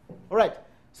 All right,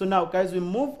 so now, guys, we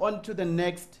move on to the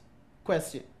next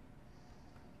question,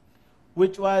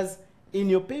 which was in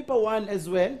your paper 1 as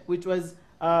well, which was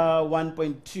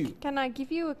 1.2. Can I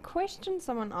give you a question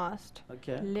someone asked?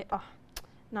 Okay.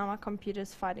 Now my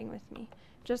computer's fighting with me.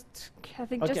 I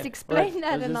think Okay, just explain right.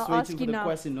 that and I'll ask you now.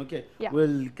 Question. Okay, Yeah.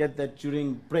 We'll get that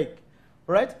during break.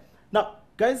 All right. Now,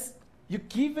 guys, you're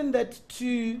given that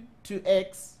 2 to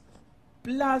x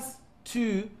plus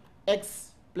 2x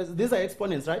plus, these are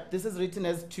exponents, right? This is written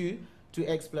as 2 to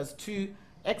x plus 2.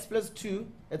 X plus 2,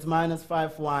 it's minus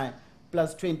 5y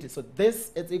plus 20. So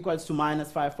this is equals to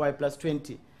minus 5y plus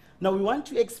 20. Now we want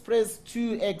to express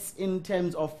 2x in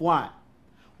terms of y.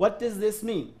 What does this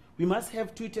mean? We must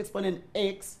have 2 to exponent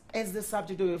x as the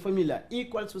subject of a formula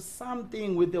equal to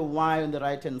something with the y on the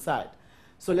right-hand side.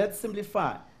 So let's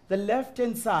simplify. The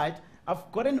left-hand side,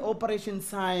 I've got an operation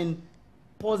sign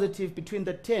positive between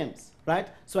the terms, right?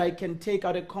 So I can take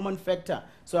out a common factor.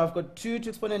 So I've got 2 to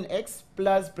exponent x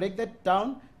plus, break that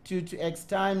down, 2 to x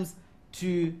times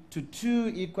 2 to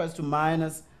 2 equals to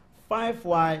minus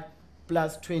 5y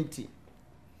plus 20.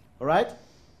 All right?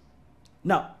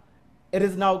 Now, it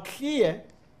is now clear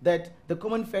that the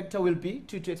common factor will be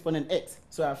 2 to exponent x.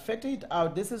 So I factor it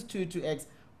out. This is 2 to x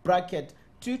bracket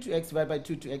 2 to x divided by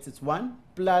 2 to x. It's 1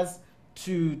 plus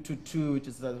 2 to 2, which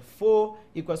is 4,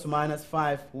 equals to minus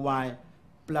 5y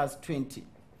plus 20.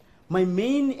 My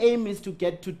main aim is to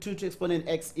get to 2 to exponent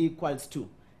x equals 2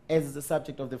 as the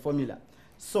subject of the formula.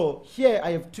 So here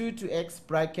I have 2 to x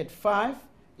bracket 5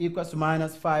 equals to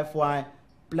minus 5y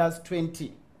plus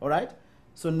 20. All right?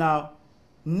 So now,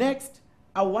 next,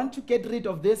 I want to get rid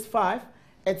of this 5.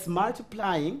 It's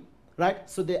multiplying, right?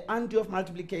 So the undo of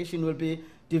multiplication will be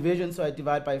division. So I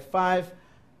divide by 5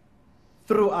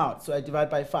 throughout. So I divide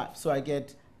by 5. So I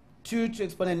get 2 to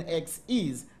exponent x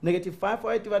is negative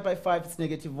 5y divided by 5, it's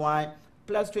negative y,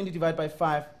 plus 20 divided by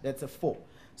 5, that's a 4.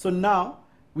 So now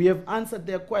we have answered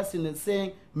their question and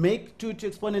saying make 2 to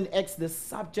exponent x the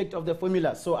subject of the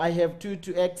formula. So I have 2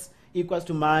 to x equals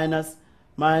to minus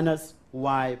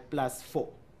y plus 4.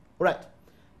 All right.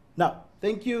 Now,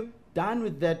 thank you. Done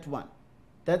with that one.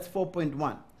 That's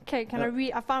 4.1. Okay, can I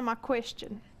read? I found my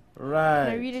question. Right.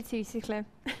 Can I read it to you, Sikle?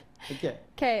 Okay.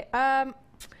 Okay.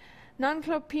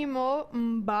 Nanklopimo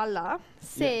Mbala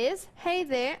says, hey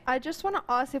there, I just want to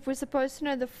ask if we're supposed to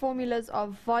know the formulas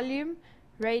of volume,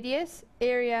 radius,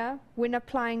 area when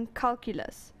applying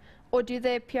calculus, or do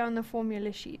they appear on the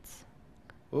formula sheets?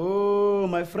 Oh,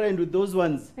 my friend, with those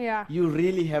ones, Yeah. you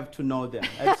really have to know them.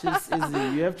 It's just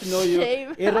easy. You have to know your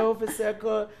Shame. area of a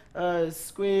circle,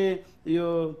 square,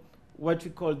 your, what we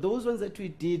call, those ones that we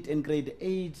did in grade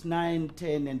 8, 9,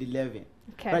 10, and 11.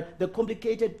 Okay. But the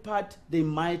complicated part, they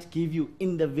might give you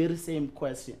in the very same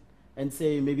question and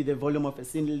say maybe the volume of a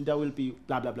cylinder will be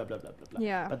blah, blah, blah, blah, blah, blah, blah.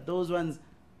 Yeah. But those ones,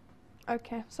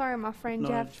 Okay. Sorry, my friend. No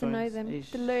you have to know choice. them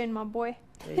Ish. to learn, my boy.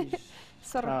 eish,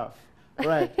 Sorry. tough.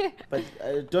 Right,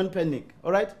 but don't panic,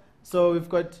 all right? So we've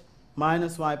got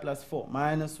minus y plus 4,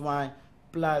 minus y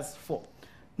plus 4.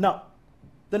 Now,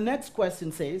 the next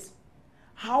question says,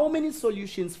 how many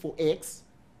solutions for x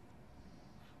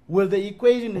will the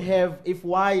equation have if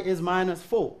y is minus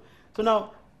 4? So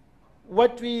now,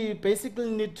 what we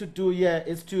basically need to do here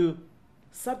is to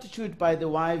substitute by the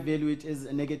y value, which is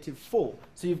a negative 4.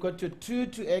 So you've got your 2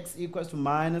 to x equals to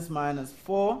minus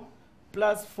 4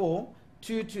 plus 4.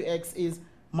 2 to x is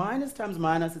minus times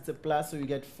minus, it's a plus, so you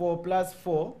get 4 plus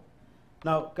 4.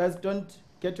 Now, guys, don't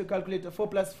get your calculator. 4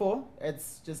 plus 4,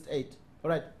 it's just 8.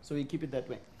 All right, so we keep it that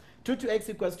way. 2 to x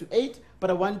equals to 8, but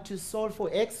I want to solve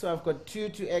for x, so I've got 2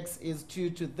 to x is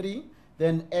 2 to 3,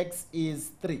 then x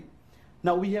is 3.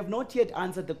 Now, we have not yet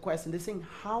answered the question. They're saying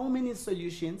how many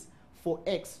solutions for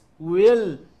x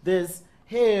will this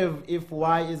have if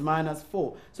y is minus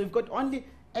 4? So we've got only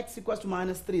x equals to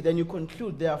minus 3, then you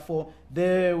conclude, therefore,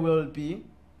 there will be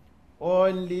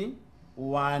only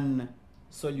one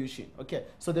solution. Okay,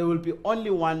 so there will be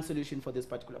only one solution for this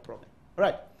particular problem. All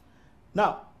right,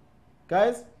 now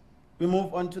guys, we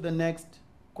move on to the next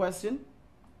question.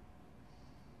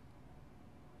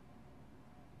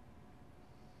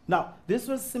 Now this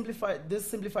was simplified,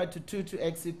 simplified to 2 to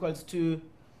x equals to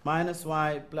minus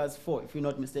y plus 4, if you're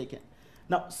not mistaken.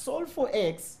 Now solve for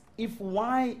x if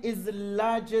y is the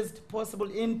largest possible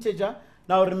integer.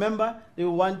 Now remember, they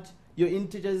want your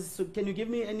integers, so can you give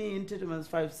me any integer minus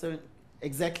 5, 7?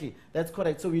 Exactly, that's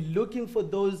correct. So we're looking for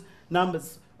those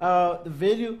numbers, the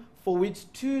value for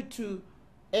which 2 to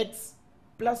x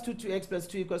plus 2 to x plus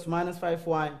 2 equals minus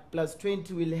 5y plus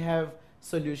 20 will have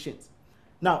solutions.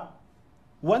 Now,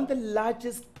 want the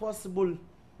largest possible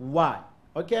y,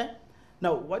 okay?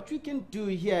 Now, what we can do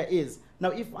here is, now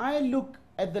if I look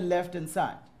at the left-hand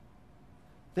side,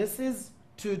 this is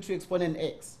 2 to exponent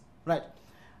x, right?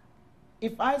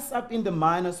 If I sub in the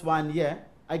minus 1 here,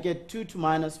 I get 2 to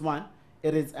minus 1,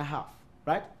 it is a half,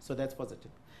 right? So that's positive.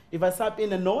 If I sub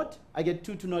in a naught, I get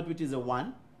 2 to naught, which is a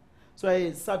 1. So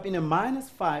I sub in a minus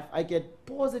 5, I get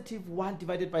positive 1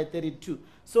 divided by 32.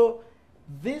 So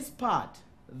this part,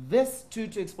 this 2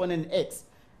 to exponent x,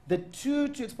 the 2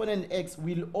 to exponent x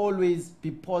will always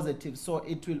be positive. So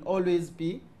it will always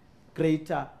be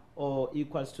greater or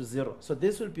equals to 0. So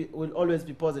this will always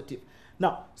be positive.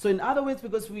 Now, so in other words,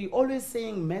 because we're always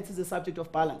saying maths is a subject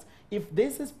of balance, if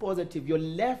this is positive, your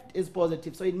left is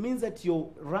positive, so it means that your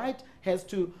right has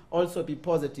to also be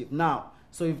positive. Now,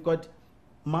 so you've got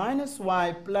minus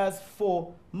y plus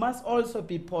 4 must also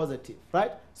be positive,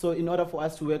 right? So in order for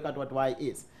us to work out what y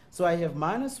is. So I have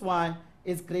minus y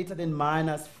is greater than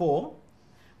minus 4,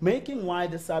 making y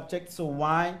the subject, so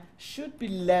y should be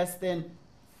less than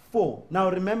 4. Now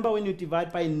remember, when you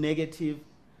divide by negative,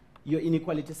 your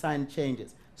inequality sign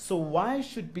changes. So y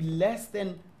should be less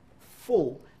than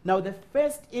 4. Now the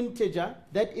first integer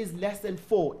that is less than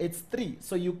 4, it's 3.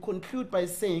 So you conclude by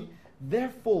saying,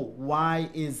 therefore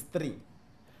y is 3.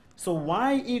 So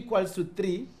y equals to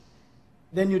 3.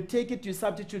 Then you take it, you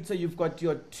substitute, so you've got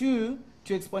your 2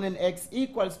 to exponent x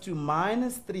equals to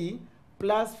minus 3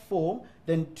 plus 4.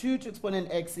 Then 2 to exponent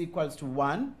x equals to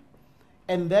 1.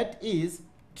 And that is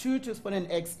 2 to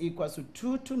exponent x equals to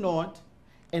 2 to naught.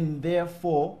 And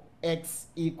therefore x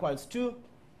equals to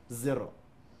 0.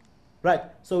 Right,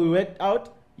 so we worked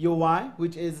out your y,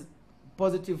 which is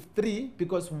positive 3,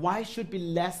 because y should be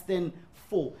less than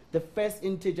 4. The first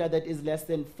integer that is less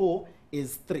than 4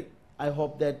 is 3. I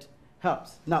hope that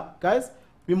helps. Now, guys,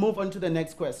 we move on to the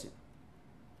next question.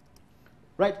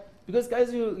 Right, because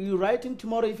guys, you write in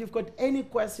tomorrow. If you've got any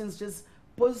questions, just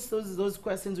post those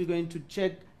questions. We're going to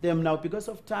check them now. Because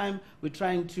of time, we're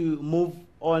trying to move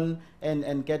on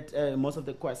and get most of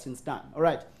the questions done. All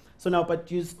right, so now,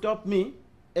 but you stop me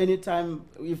anytime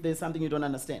if there's something you don't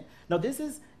understand. Now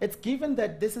it's given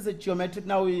that this is a geometric,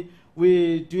 now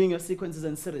we're doing a sequences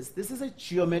and series. This is a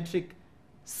geometric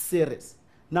series.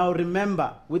 Now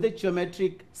remember, with a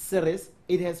geometric series,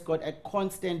 it has got a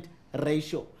constant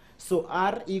ratio. So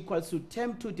r equals to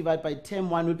term 2 divided by term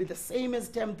 1 will be the same as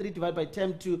term 3 divided by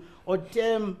term 2, or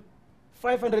term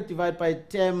 500 divided by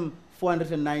term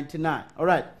 499. All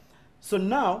right, so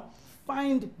now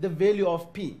find the value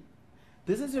of p.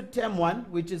 This is your term 1,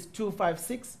 which is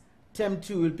 256. Term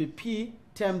 2 will be p.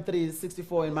 Term 3 is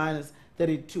 64 and minus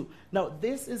 32. Now,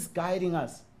 this is guiding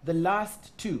us, the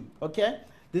last two, okay?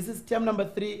 This is term number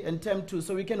 3 and term 2.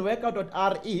 So we can work out what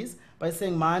r is by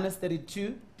saying minus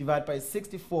 32 divided by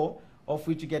 64, of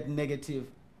which you get negative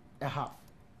a half,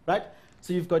 right?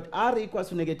 So you've got r equals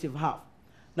to negative half.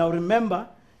 Now, remember,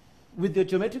 with the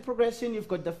geometric progression, you've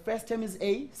got the first term is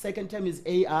a, second term is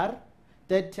ar,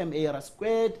 third term ar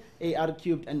squared, ar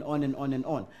cubed, and on and on and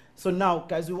on. So now,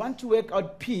 guys, we want to work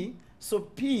out p. So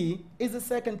p is the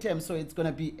second term, so it's going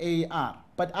to be ar.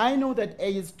 But I know that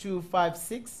a is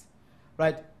 256,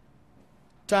 right,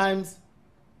 times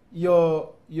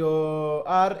your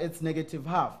r, it's negative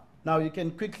half. Now you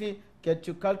can quickly get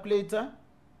your calculator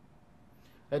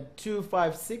at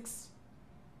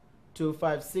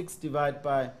 256 divided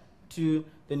by 2,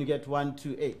 then you get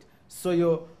 128. So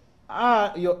your a,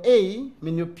 I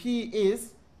mean your p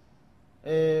is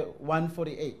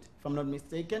 148, if I'm not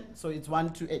mistaken. So it's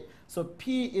 128. So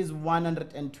p is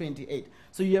 128.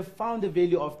 So you have found the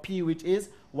value of p, which is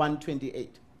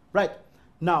 128. Right.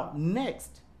 Now,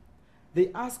 next, they're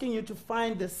asking you to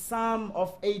find the sum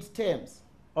of 8 terms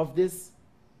of this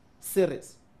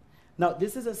series. Now,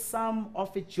 this is a sum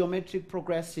of a geometric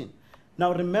progression.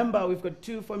 Now, remember, we've got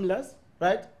two formulas,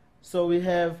 right? So we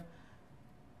have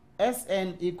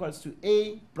Sn equals to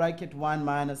a bracket 1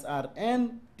 minus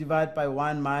Rn divided by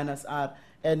 1 minus R,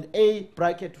 and a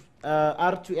bracket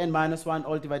r to n minus 1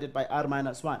 all divided by r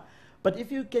minus 1. But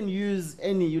if you can use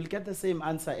any, you'll get the same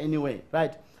answer anyway,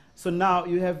 right? So now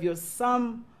you have your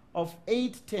sum of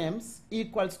 8 terms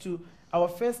equals to, our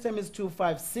first term is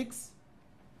 256,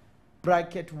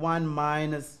 bracket 1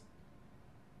 minus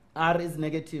r is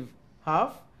negative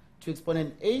half to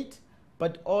exponent 8,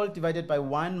 but all divided by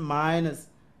 1 minus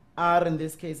r, in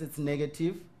this case it's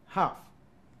negative half,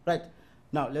 right?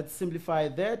 Now let's simplify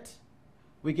that.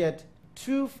 We get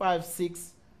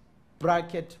 256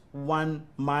 bracket 1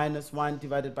 minus 1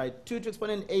 divided by 2 to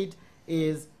exponent 8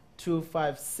 is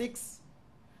 256.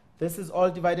 This is all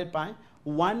divided by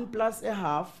 1 plus a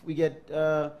half. We get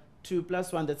 2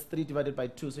 plus 1, that's 3 divided by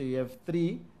 2. So you have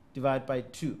 3 divided by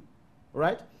 2,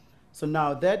 right? So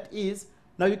now that is,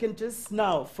 now you can just,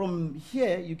 now from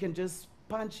here, you can just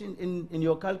punch in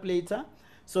your calculator.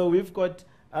 So we've got,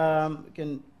 we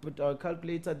can put our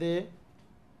calculator there.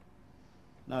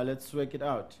 Now let's work it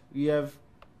out. We have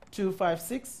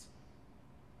 256,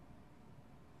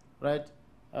 right?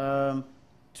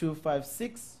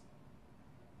 256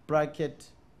 bracket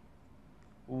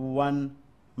 1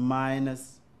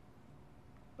 minus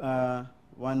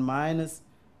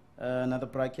another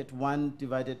bracket 1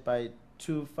 divided by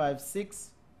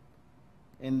 256,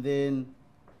 and then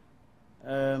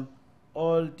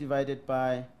all divided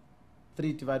by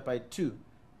 3 divided by 2,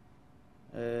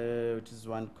 which is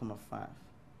 1,5.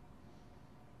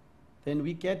 Then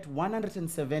we get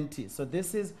 170. So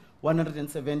this is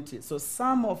 170. So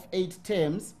sum of 8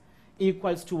 terms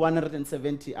equals to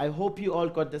 170. I hope you all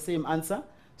got the same answer.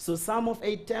 So sum of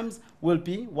 8 terms will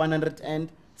be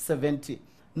 170.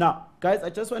 Now, guys,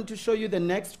 I just want to show you the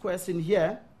next question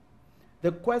here.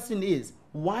 The question is,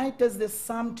 why does the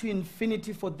sum to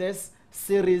infinity for this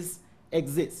series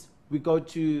exist? We go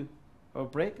to a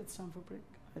break. It's time for break,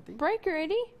 I think. Break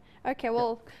already? Okay,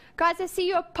 well, guys, I see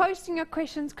you're posting your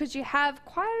questions because you have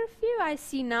quite a few I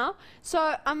see now.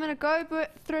 So I'm going to go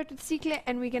through it with Sikle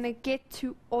and we're going to get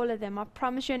to all of them. I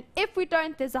promise you. And if we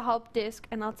don't, there's a help desk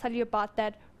and I'll tell you about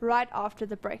that right after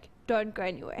the break. Don't go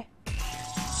anywhere.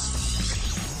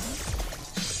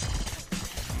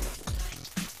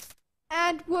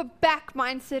 And we're back,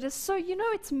 Mindsetters. So you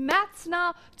know it's maths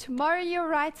now. Tomorrow you're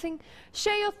writing.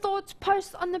 Share your thoughts,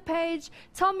 post on the page.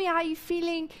 Tell me how you're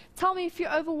feeling. Tell me if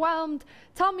you're overwhelmed.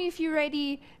 Tell me if you're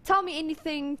ready. Tell me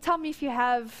anything. Tell me if you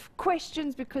have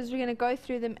questions because we're going to go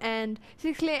through them. And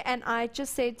Sikle and I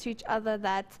just said to each other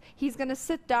that he's going to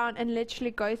sit down and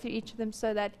literally go through each of them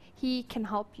so that he can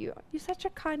help you. You're such a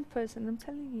kind person, I'm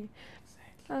telling you.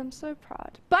 I'm so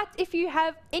proud. But if you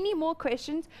have any more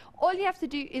questions, all you have to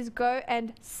do is go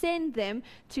and send them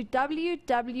to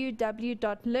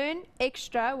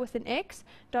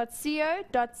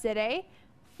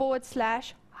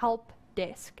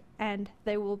www.learnextra.co.za/help-desk, and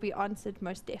they will be answered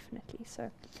most definitely.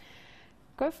 So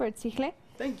go for it, Sikle.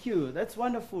 Thank you. That's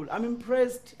wonderful. I'm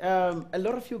impressed. A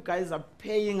lot of you guys are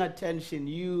paying attention.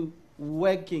 You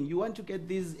working. You want to get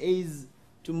these A's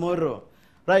tomorrow,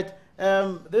 right?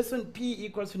 This one, P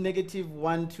equals to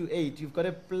 -128. You've got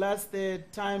a plus there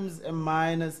times a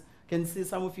minus. Can see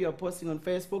some of you are posting on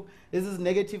Facebook. This is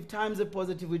negative times a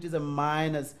positive, which is a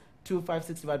minus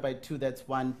 256 divided by 2. That's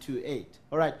 128.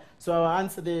 All right. So our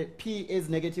answer there, P is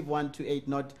 -128,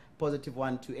 not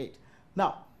 +128.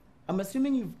 Now, I'm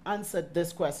assuming you've answered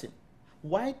this question.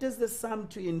 Why does the sum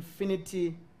to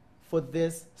infinity for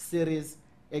this series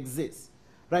exist?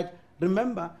 Right.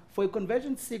 Remember, for a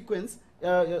convergence sequence,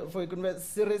 for a convergence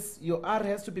series, your R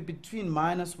has to be between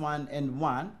 -1 and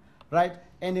 1, right?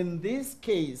 And in this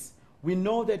case, we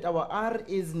know that our R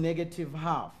is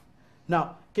 -half.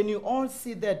 Now, can you all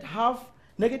see that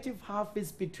 -half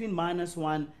is between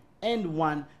 -1 and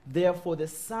 1, therefore the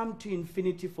sum to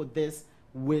infinity for this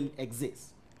will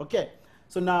exist. Okay,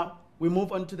 so now we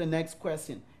move on to the next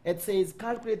question. It says,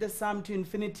 calculate the sum to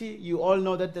infinity. You all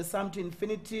know that the sum to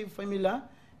infinity formula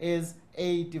is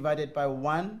A divided by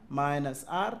 1 minus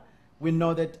R. We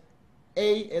know that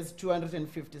A is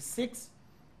 256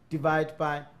 divided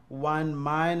by 1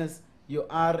 minus your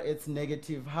R, it's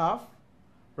 -half,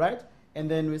 right? And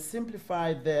then we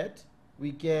simplify that,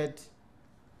 we get,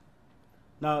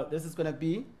 now this is going to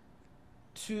be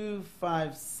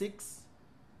 256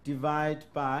 divided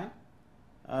by,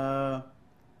 now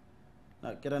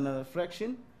get another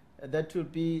fraction, that will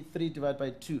be 3 divided by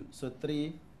 2, so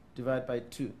 3 divided by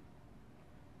 2.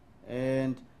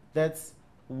 And that's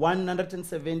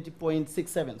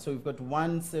 170.67. So we've got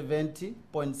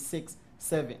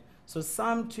 170.67. So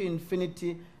sum to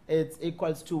infinity, it's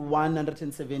equals to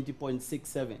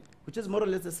 170.67, which is more or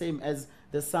less the same as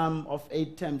the sum of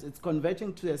 8 terms. It's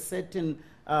converting to a certain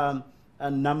a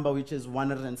number, which is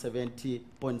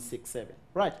 170.67.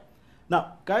 Right.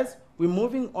 Now, guys, we're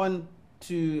moving on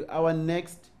to our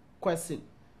next question,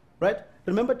 right?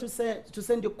 Remember to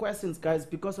send your questions, guys.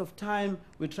 Because of time,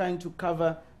 we're trying to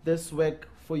cover this work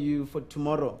for you for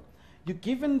tomorrow. You're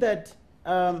given that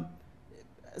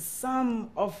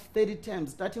sum of 30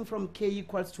 terms, starting from k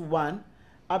equals to 1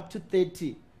 up to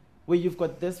 30, where you've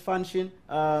got this function,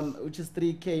 which is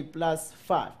 3k plus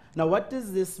 5. Now, what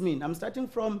does this mean? I'm starting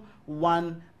from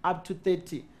 1 up to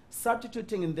 30,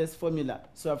 substituting in this formula.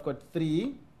 So I've got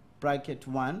 3 bracket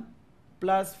 1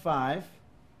 plus 5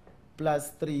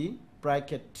 plus 3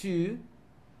 bracket 2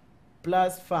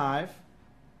 plus 5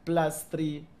 plus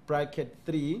 3 bracket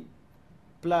 3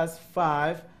 plus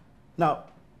 5. Now,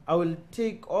 I will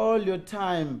take all your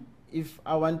time if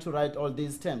I want to write all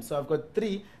these terms. So I've got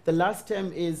 3. The last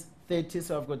term is 30,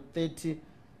 so I've got 30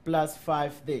 plus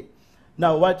 5 there.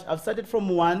 Now watch, I've started from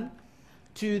 1,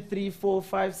 2, 3, 4,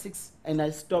 5, 6, and I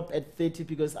stopped at 30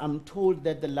 because I'm told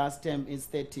that the last term is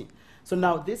 30. So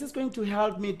now this is going to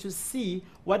help me to see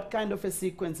what kind of a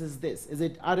sequence is this. Is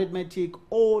it arithmetic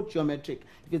or geometric?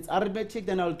 If it's arithmetic,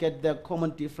 then I'll get the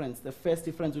common difference. The first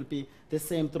difference will be the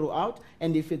same throughout.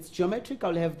 And if it's geometric,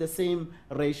 I'll have the same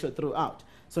ratio throughout.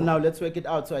 So now let's work it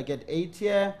out. So I get 8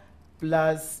 here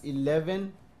plus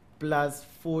 11 plus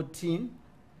 14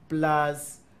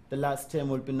 plus the last term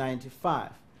will be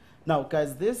 95. Now,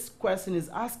 guys, this question is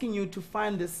asking you to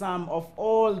find the sum of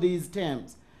all these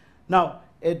terms. Now,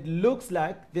 it looks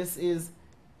like this is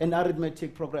an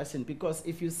arithmetic progression, because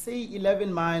if you say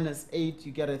 11 minus 8,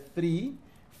 you get a 3.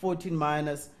 14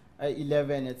 minus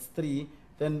 11, it's 3.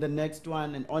 Then the next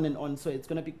one, and on. So it's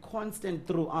going to be constant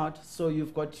throughout. So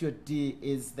you've got your D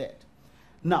is that.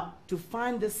 Now, to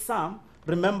find the sum,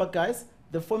 remember, guys,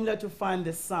 the formula to find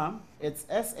the sum, it's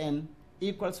Sn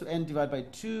equals to n divided by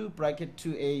 2 bracket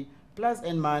 2a plus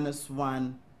n minus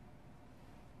 1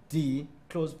 d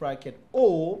close bracket,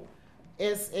 or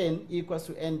Sn equals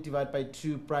to n divided by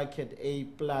 2 bracket a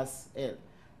plus l.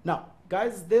 Now,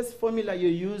 guys, this formula you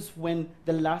use when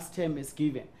the last term is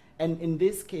given. And in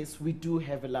this case, we do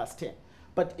have a last term.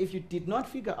 But if you did not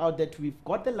figure out that we've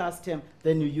got the last term,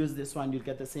 then you use this one, you'll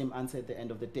get the same answer at the end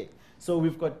of the day. So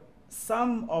we've got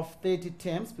sum of 30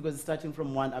 terms, because it's starting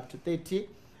from 1 up to 30,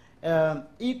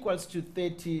 equals to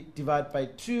 30 divided by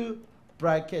 2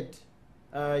 bracket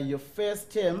your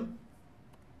first term,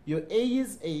 your a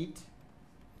is 8,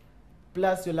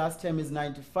 plus your last term is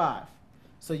 95.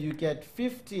 So you get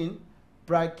 15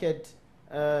 bracket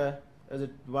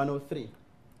 103.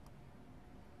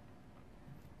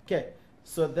 Okay,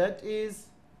 so that is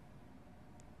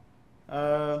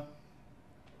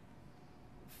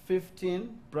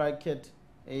 15 bracket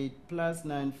 8 plus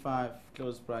 95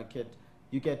 close bracket.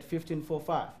 You get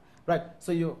 1545. Right,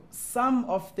 so your sum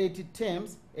of 30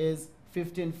 terms is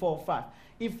 1545.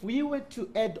 If we were to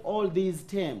add all these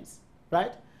terms,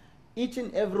 right, each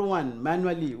and every one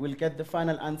manually will get the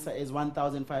final answer is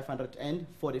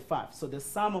 1545. So the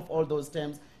sum of all those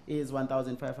terms is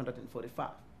 1545.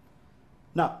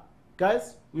 Now,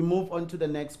 guys, we move on to the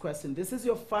next question. This is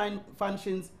your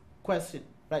functions question,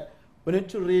 right? We need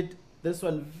to read this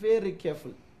one very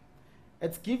carefully.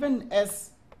 It's given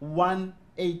as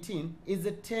 118 is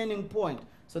a turning point.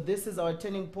 So this is our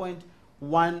turning point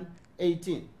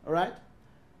 118, all right?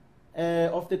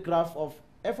 Of the graph of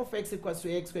f of x equals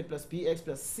to ax squared plus bx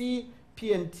plus c.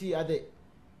 P and t are the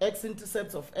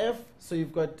x-intercepts of f. So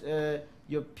you've got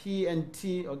your p and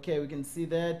t. Okay, we can see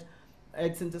that.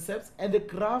 X-intercepts. And the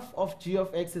graph of g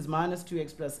of x is minus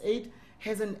 2x plus 8.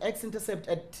 Has an x-intercept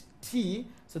at t.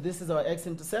 So this is our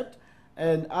x-intercept.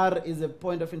 And r is a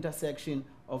point of intersection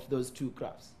of those two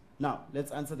graphs. Now,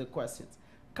 let's answer the questions.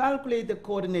 Calculate the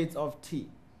coordinates of t.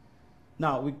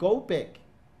 Now, we go back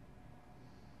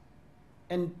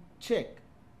and check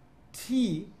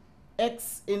t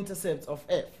x-intercepts of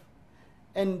f.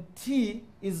 And t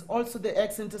is also the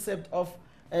x-intercept of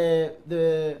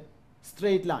the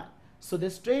straight line. So the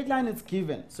straight line is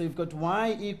given. So you've got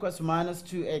y equals to minus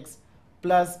 2x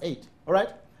plus 8. All right?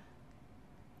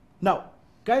 Now,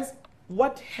 guys,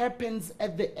 what happens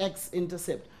at the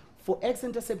x-intercept? For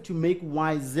x-intercept to make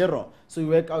y 0, so you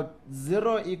work out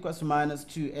 0 equals to minus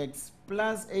 2x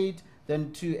plus 8, then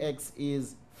 2x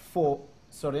is 4.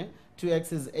 Sorry,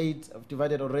 2x is 8. I've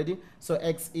divided already. So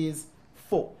x is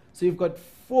 4. So you've got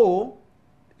 4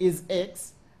 is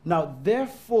x. Now,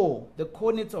 therefore, the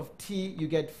coordinates of t, you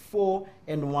get 4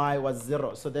 and y was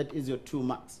 0. So that is your 2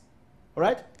 marks. All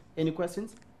right? Any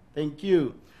questions? Thank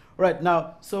you. All right,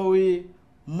 now, so we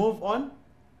move on.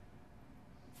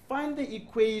 Find the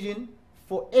equation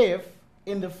for f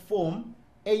in the form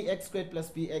ax squared plus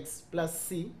bx plus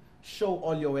c. Show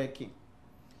all your working.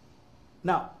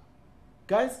 Now,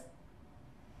 guys,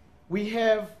 we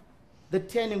have the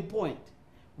turning point.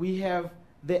 We have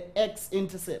the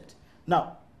x-intercept.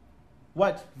 Now,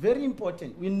 what? Very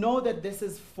important. We know that this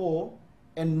is 4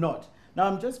 and not. Now,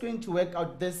 I'm just going to work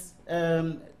out this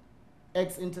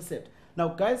x-intercept. Now,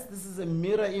 guys, this is a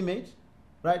mirror image,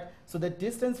 right? So the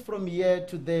distance from here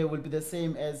to there will be the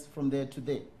same as from there to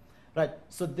there, right?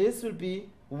 So this will be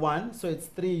 1, so it's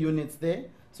 3 units there.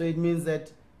 So it means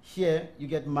that here you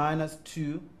get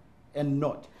 -2 and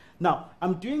not. Now,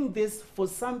 I'm doing this for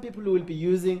some people who will be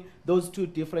using those two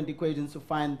different equations to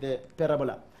find the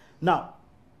parabola. Now,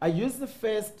 I use the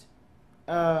first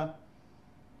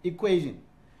equation.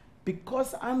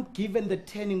 Because I'm given the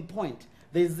turning point,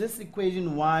 there's this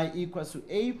equation y equals to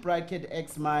a bracket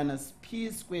x minus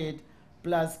p squared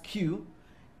plus q.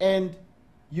 And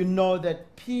you know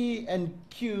that p and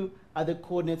q are the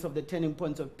coordinates of the turning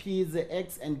point. So p is the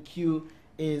x and q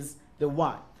is the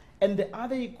y. And the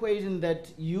other equation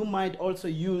that you might also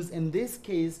use in this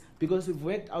case, because we've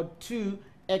worked out two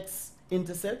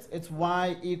x-intercepts, it's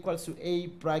y equals to a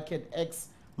bracket x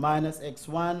minus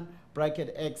x1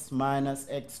 bracket x minus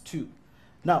x2.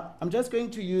 Now, I'm just going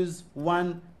to use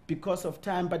 1 because of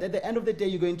time, but at the end of the day,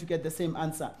 you're going to get the same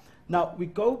answer. Now, we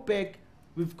go back,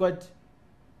 we've got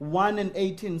 1 and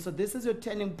 18, so this is your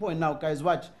turning point. Now, guys,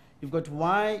 watch. You've got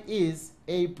y is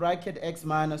a bracket x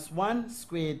minus 1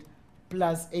 squared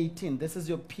plus 18. This is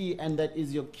your p and that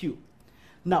is your q.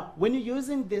 Now, when you're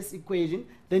using this equation,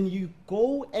 then you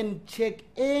go and check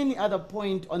any other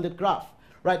point on the graph,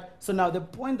 right? So now the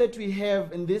point that we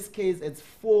have in this case, it's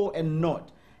 4 and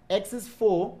naught. X is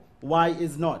 4, y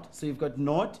is naught. So you've got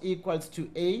naught equals to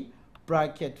a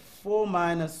bracket 4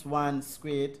 minus 1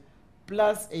 squared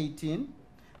plus 18.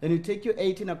 Then you take your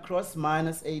 18 across,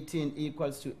 minus 18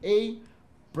 equals to a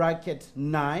bracket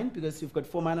 9, because you've got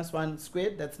 4 minus 1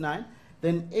 squared, that's 9.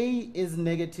 Then a is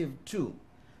 -2.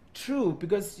 True,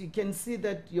 because you can see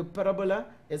that your parabola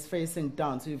is facing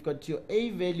down. So you've got your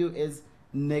a value is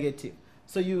negative.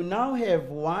 So you now have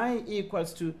y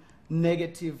equals to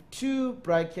 -2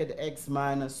 bracket x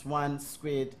minus 1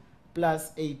 squared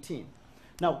plus 18.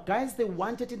 Now, guys, they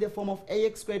want it in the form of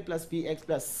ax squared plus bx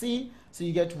plus c. So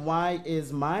you get y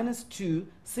is -2.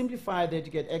 Simplify that,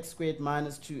 you get x squared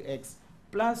minus 2x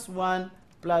plus 1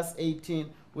 plus 18,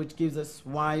 which gives us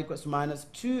y equals to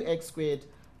 -2x squared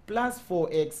plus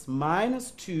 4x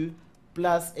minus 2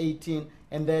 plus 18,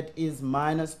 and that is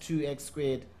 -2x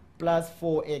squared plus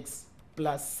 4x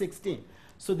plus 16.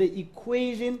 So the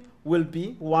equation will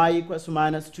be y equals to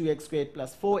 -2x squared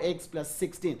plus 4x plus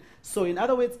 16. So in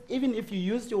other words, even if you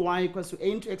used your y equals to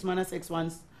a into x minus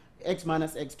x1, x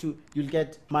minus x2, you'll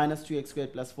get -2x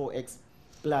squared plus 4x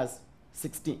plus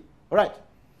 16. All right.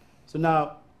 So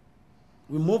now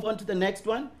we move on to the next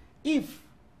one. If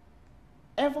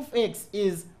f of x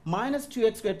is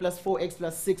 -2x squared plus 4x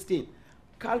plus 16,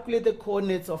 calculate the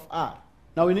coordinates of r.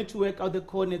 Now we need to work out the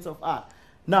coordinates of r.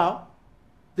 Now,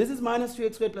 this is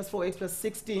 -2x squared plus 4x plus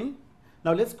 16.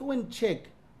 Now let's go and check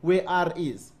where r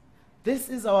is. This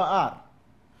is our r.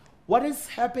 What is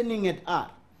happening at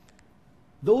r?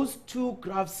 Those two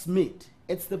graphs meet.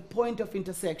 It's the point of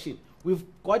intersection. We've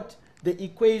got the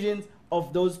equations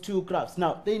of those two graphs.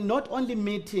 Now, they're not only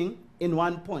meeting in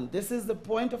one point. This is the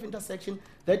point of intersection.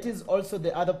 That is also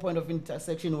the other point of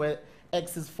intersection where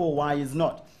x is 4, y is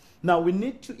not. Now, we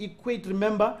need to equate.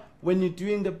 Remember, when you're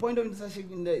doing the point of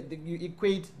intersection, you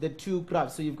equate the two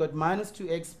graphs. So you've got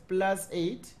 -2x plus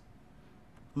 8,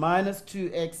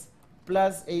 -2x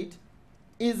plus 8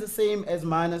 is the same as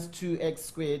 -2x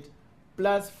squared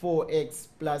plus 4x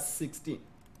plus 16.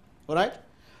 All right?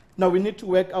 Now, we need to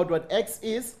work out what x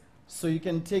is. So you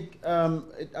can take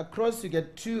it across, you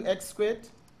get 2x squared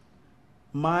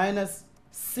minus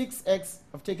 6x.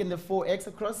 I've taken the 4x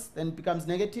across, then it becomes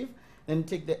negative. Then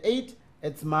take the 8,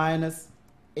 it's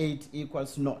 -8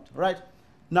 equals naught, right?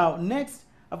 Now, next,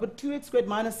 I've got 2x squared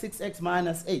minus 6x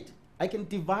minus 8. I can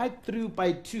divide through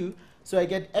by 2, so I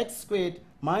get x squared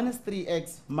minus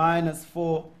 3x minus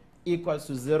 4 equals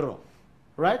to 0,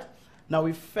 right? Now,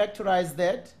 we factorize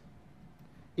that,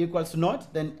 equals to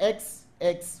naught, then x,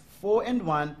 4 and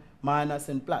 1, minus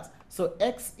and plus. So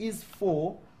x is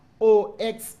 4, or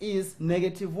x is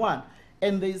 -1.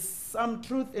 And there's some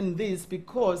truth in this,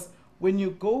 because when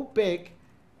you go back,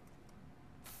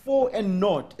 4 and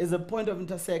naught is a point of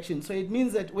intersection. So it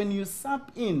means that when you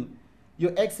sub in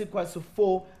your x equals to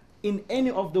 4, in any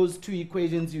of those two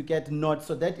equations, you get naught.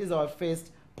 So that is our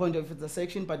first point of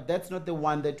intersection, but that's not the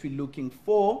one that we're looking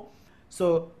for.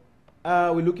 So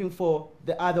we're looking for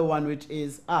the other one, which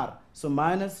is r. So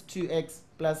 -2x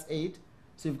plus 8.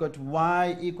 So you've got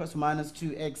y equals to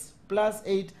 -2x plus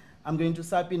 8. I'm going to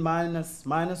sub in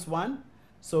minus 1.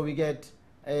 So we get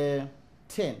 10.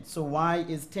 So y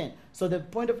is 10. So the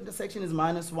point of intersection is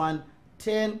minus 1,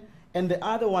 10. And the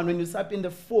other one, when you sub in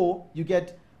the 4, you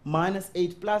get minus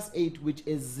 8 plus 8, which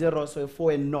is 0, so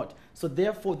 4 and not. So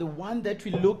therefore, the one that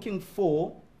we're looking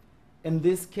for in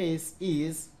this case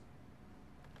is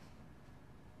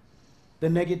the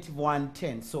negative 1,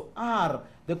 10. So r,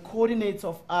 the coordinates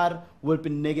of r will be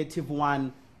negative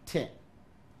 1, 10.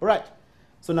 All right.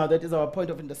 So now that is our point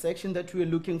of intersection that we're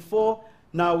looking for.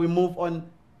 Now we move on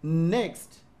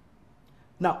next.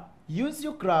 Now, use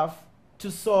your graph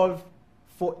to solve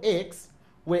for x,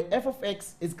 where f of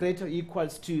x is greater or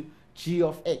equals to g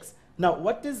of x. Now,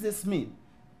 what does this mean?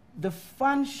 The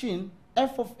function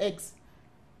f of x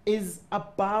is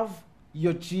above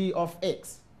your g of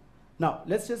x. Now,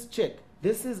 let's just check.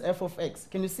 This is f of x.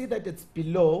 Can you see that it's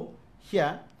below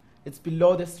here? It's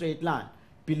below the straight line.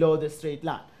 Below the straight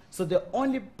line. So the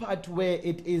only part where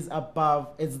it is above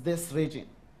is this region.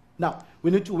 Now,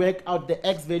 we need to work out the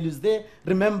x values there.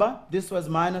 Remember, this was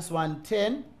minus 1,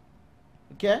 10.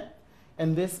 Okay?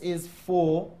 And this is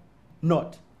 4,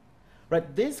 naught.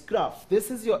 Right? This graph, this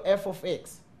is your f of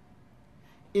x,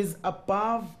 is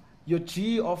above your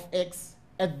g of x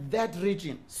at that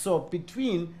region. So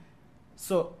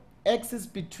x is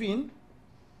between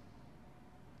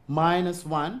minus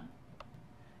 1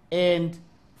 and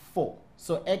 4.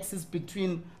 So x is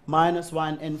between minus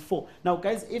 1 and 4. Now,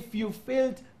 guys, if you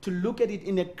failed to look at it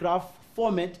in a graph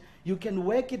format, you can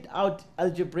work it out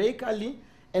algebraically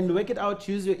and work it out,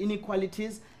 use your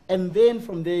inequalities, and then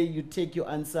from there you take your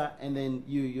answer and then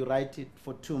you write it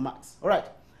for 2 marks. All right.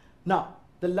 Now,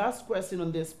 the last question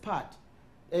on this part.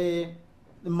 The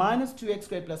minus 2x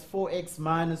squared plus 4x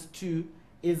minus 2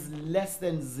 is less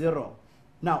than 0.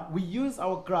 Now, we use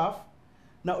our graph.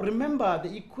 Now, remember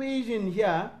the equation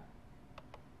here.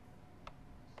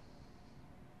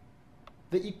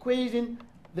 The equation,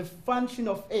 the function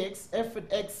of x, f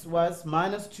at x was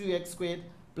minus 2x squared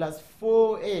plus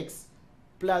 4x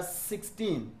plus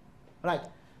 16. Right.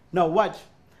 Now, watch.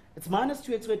 It's minus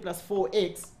 2x squared plus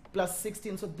 4x plus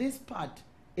 16. So this part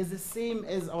is the same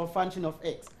as our function of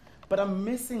x. But I'm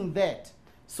missing that.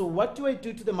 So what do I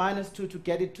do to the minus 2 to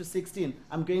get it to 16?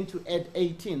 I'm going to add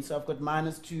 18. So I've got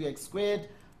minus 2x squared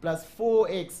plus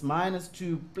 4x minus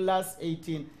 2 plus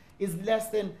 18 is less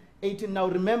than 18. Now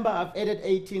remember, I've added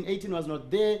 18. 18 was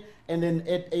not there. And then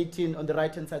add 18 on the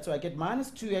right-hand side. So I get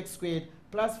minus 2x squared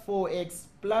plus 4x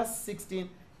plus 16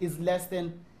 is less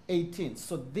than 18.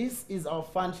 So this is our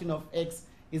function of x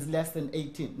is less than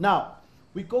 18. Now,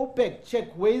 we go back,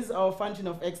 check where is our function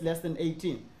of x less than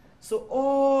 18. So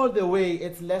all the way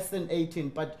it's less than 18,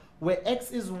 but where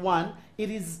x is 1, it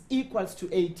is equals to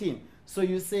 18. So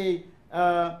you say,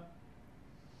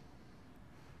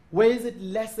 where is it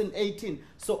less than 18?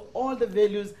 So all the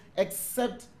values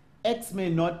except x may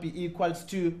not be equals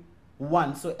to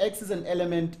 1. So x is an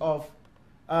element of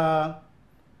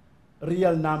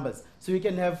real numbers. So you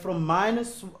can have from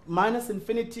minus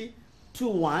infinity to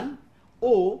 1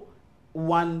 or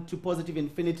 1 to positive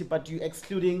infinity, but you're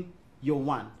excluding your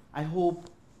 1. I hope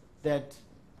that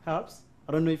helps.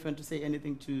 I don't know if you want to say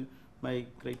anything to my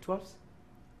grade 12s.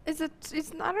 Isn't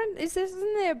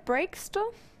there a break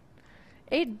still?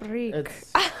 8 break.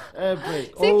 It's a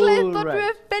break. Sinclair thought we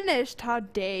were finished. How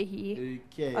dare he?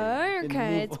 Okay.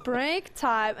 Okay, it's break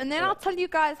time. And then I'll tell you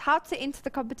guys how to enter the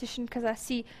competition because I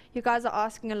see you guys are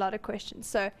asking a lot of questions.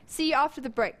 So see you after the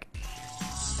break.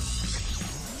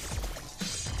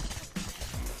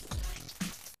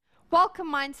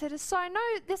 Welcome, Mindsetters. So I know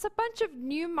there's a bunch of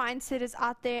new Mindsetters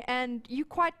out there and you're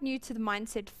quite new to the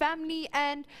Mindset family,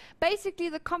 and basically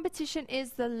the competition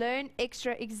is the Learn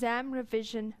Extra Exam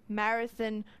Revision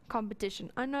Marathon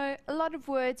Competition. I know a lot of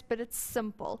words, but it's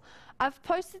simple. I've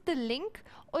posted the link.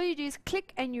 All you do is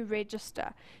click and you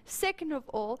register. Second of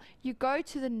all, you go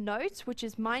to the notes, which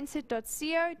is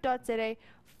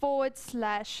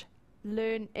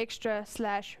mindset.co.za/learn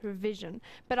extra/revision,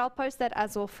 but I'll post that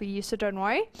as well for you, so don't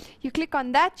worry. You click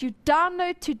on that, you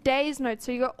download today's notes,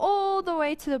 so you go all the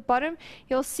way to the bottom,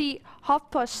 you'll see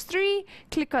 3:30,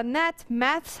 click on that,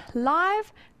 maths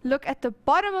live, look at the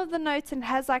bottom of the notes and it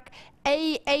has like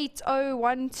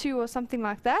A8012 or something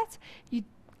like that. You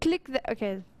click the,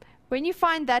 okay, when you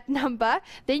find that number,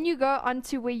 then you go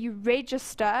onto where you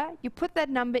register, you put that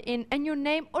number in and your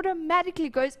name automatically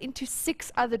goes into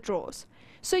 6 other draws.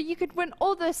 So you could win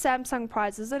all those Samsung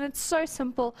prizes, and it's so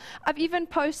simple. I've even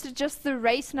posted just the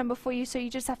race number for you, so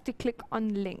you just have to click on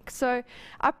the link. So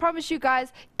I promise you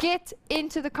guys, get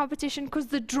into the competition because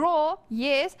the draw,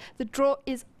 yes, the draw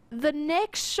is the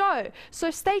next show. So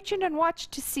stay tuned and watch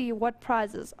to see what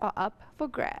prizes are up for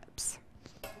grabs.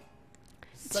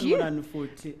 you. Sanibonani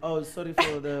futhi. Oh, sorry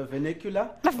for the vernacular.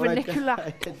 The All right, vernacular.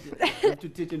 I had to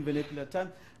teach in vernacular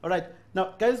time. All right.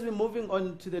 Now, guys, we're moving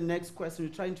on to the next question.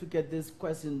 We're trying to get these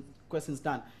questions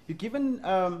done. You're given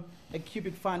a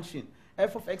cubic function.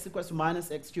 F of x equals to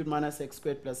minus x cubed minus x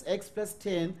squared plus x plus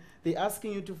 10. They're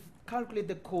asking you to calculate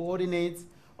the coordinates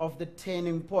of the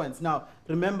turning points. Now,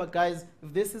 remember, guys,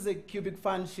 if this is a cubic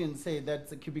function, say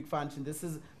that's a cubic function,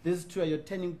 these two are your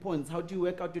turning points. How do you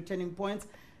work out your turning points?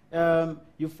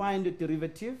 You find the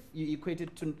derivative, you equate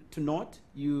it to naught,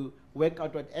 you work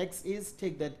out what x is,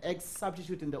 take that x,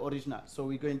 substitute in the original. So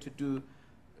we're going to do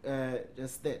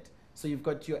just that. So you've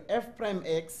got your f prime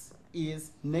x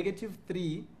is negative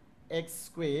 3x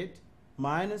squared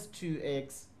minus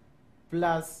 2x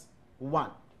plus 1,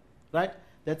 right?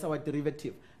 That's our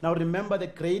derivative. Now remember the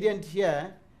gradient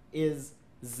here is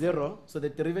 0, so the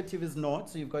derivative is naught.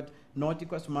 So you've got naught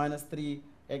equals to minus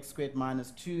 3x squared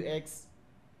minus 2x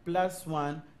plus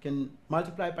 1. Can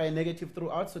multiply by a negative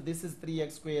throughout, so this is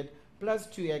 3x squared plus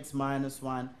 2x minus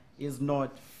 1 is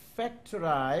naught.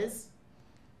 Factorize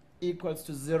equals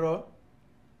to 0.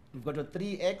 You've got a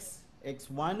 3x,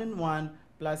 x1 and 1,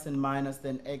 plus and minus,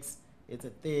 then x is a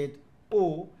third,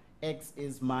 or x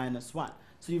is minus 1.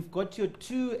 So you've got your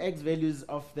two x values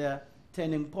of the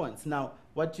turning points. Now,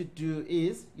 what you do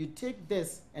is you take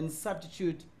this and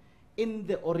substitute in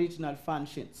the original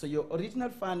function. So your original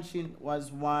function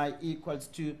was y equals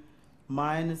to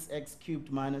minus x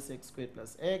cubed minus x squared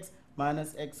plus x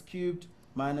minus x cubed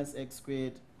minus x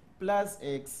squared plus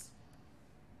x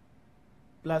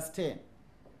plus 10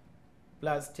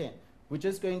 plus 10. We're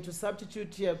just going to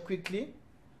substitute here quickly.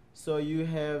 So you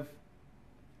have,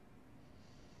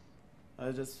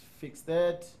 I'll just fix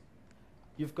that.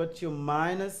 You've got your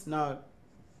minus, now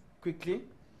quickly,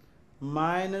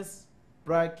 minus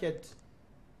bracket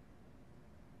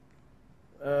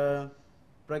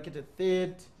bracket a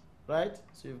third, right?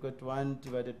 So you've got 1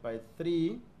 divided by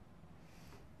 3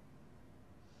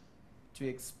 to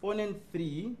exponent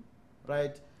 3,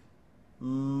 right?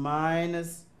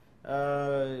 Minus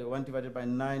 1 divided by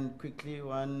 9, quickly,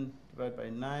 1 divided by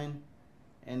 9,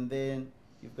 and then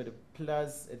you've got a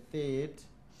plus a third,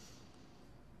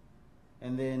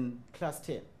 and then plus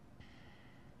 10,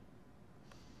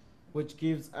 which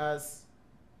gives us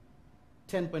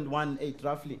 10.18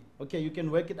 roughly. Okay, you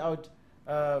can work it out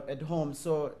at home.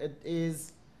 So it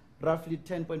is roughly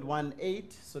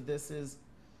 10.18. So this is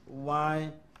y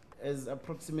is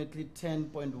approximately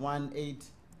 10.18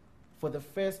 for the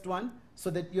first one. So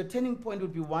that your turning point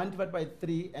would be 1 divided by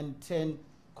 3 and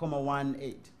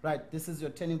 10.18. Right, this is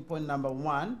your turning point number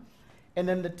 1. And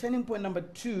then the turning point number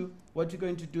 2, what you're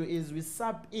going to do is we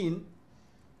sub in.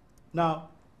 Now,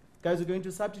 guys, we're going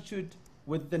to substitute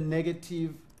with the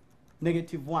negative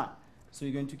 1. So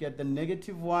you're going to get the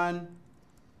negative 1.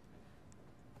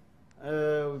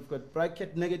 We've got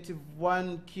bracket negative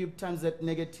 1 cubed times that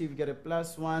negative, you get a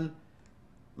plus 1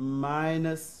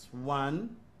 minus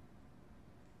 1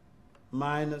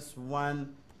 minus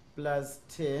 1 plus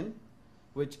 10,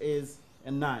 which is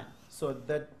a 9. So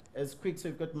that is quick. So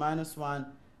you've got minus 1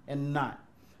 and 9.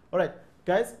 All right,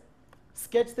 guys,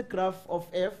 sketch the graph of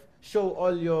f, show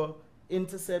all your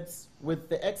intercepts with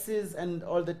the x's and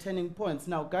all the turning points.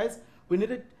 Now, guys, we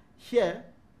need it here.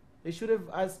 They should have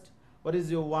asked what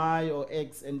is your y or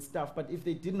x and stuff, but if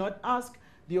they did not ask,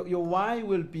 your y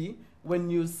will be when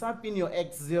you sub in your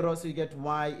x 0, so you get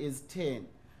y is 10.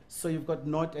 So you've got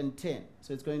 0 and 10.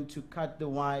 So it's going to cut the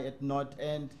y at 0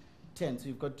 and 10. So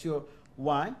you've got your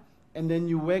y, and then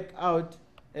you work out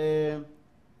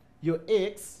your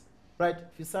x, right?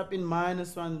 If you sub in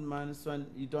minus 1,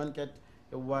 you don't get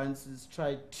a 1, so let's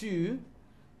try 2.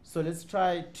 So let's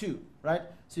try 2, right?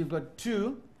 So you've got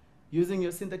 2. Using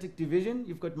your syntactic division,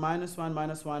 you've got minus 1,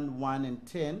 1, and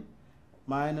 10.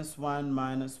 Minus 1,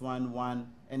 1,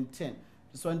 and 10.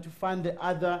 Just want to find the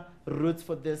other roots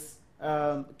for this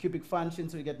cubic function.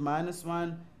 So you get minus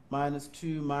 1, minus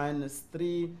 2, minus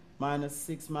 3, minus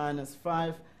 6, minus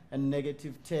 5, and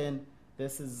negative 10.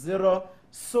 This is 0.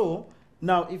 So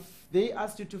now if they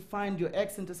asked you to find your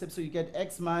x-intercept, so you get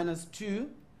x minus 2,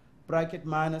 bracket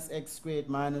minus x squared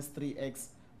minus 3x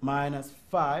minus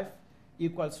 5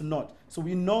 equals to 0. So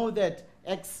we know that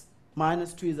x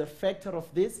minus 2 is a factor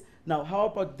of this. Now, how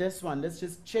about this one? Let's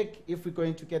just check if we're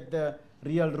going to get the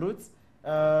real roots.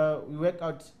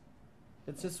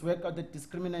 Let's just work out the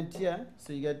discriminant here.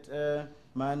 So you get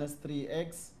minus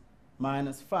 3x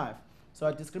minus 5. So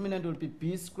our discriminant will be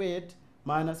b squared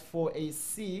minus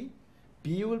 4ac.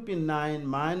 B will be 9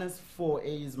 minus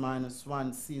 4a is minus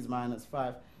 1, c is minus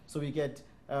 5. So we get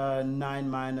 9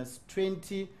 minus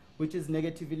 20, which is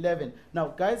negative 11. Now,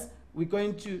 guys, we're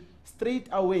going to straight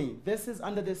away, this is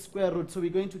under the square root, so we're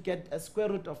going to get a square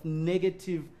root of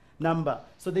negative number.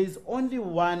 So there is only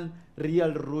one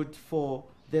real root for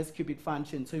this cubic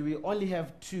function. So we only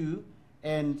have 2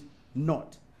 and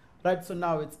naught. Right, so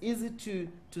now it's easy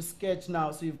to sketch now.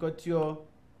 So you've got your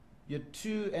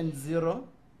 2 and 0,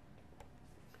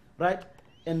 right?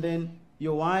 And then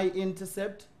your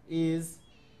y-intercept is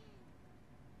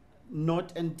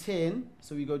naught and 10.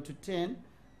 So we go to 10.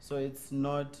 So it's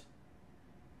naught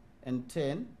and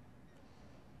 10.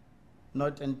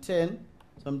 Naught and 10.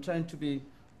 So I'm trying to be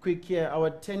quick here. Our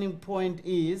turning point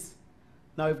is,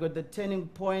 now we've got the turning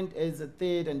point is a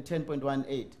third and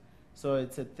 10.18. So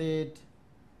it's a third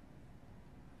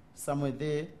somewhere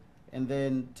there, and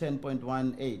then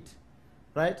 10.18,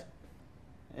 right?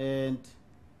 And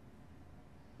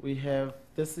we have,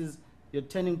 this is your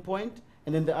turning point,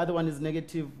 and then the other one is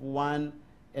 -1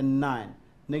 and 9.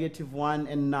 -1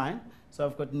 and 9. So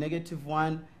I've got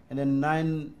 -1, and then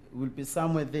 9 will be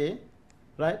somewhere there,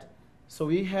 right? So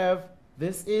we have,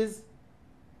 this is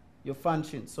your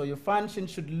function. So your function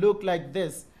should look like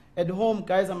this. At home,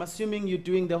 guys, I'm assuming you're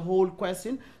doing the whole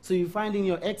question. So you're finding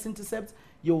your x-intercept,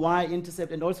 your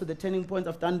y-intercept, and also the turning point.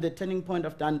 I've done the turning point,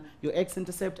 I've done your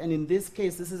x-intercept, and in this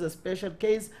case, this is a special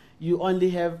case. You only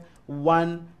have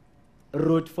one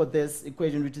root for this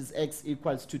equation, which is x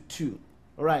equals to 2.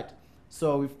 All right,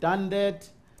 so we've done that.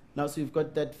 Now, so we've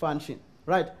got that function.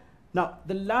 Right, now,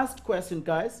 the last question,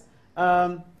 guys.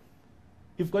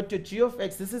 You've got your g of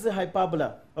x. This is a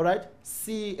hyperbola, all right?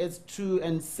 C is 2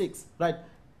 and 6, right?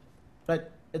 Right,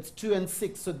 it's 2 and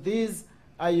 6. So these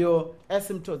are your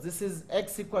asymptotes. This is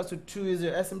x equals to 2 is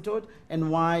your asymptote,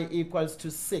 and y equals to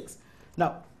 6.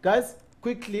 Now, guys,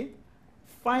 quickly,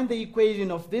 find the equation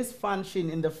of this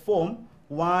function in the form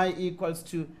y equals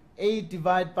to a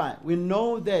divided by. We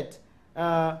know that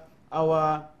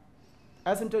our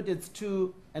asymptote is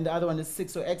 2, and the other one is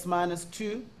 6. So x minus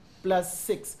 2 plus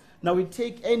 6. Now we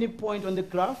take any point on the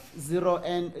graph, 0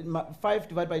 and 5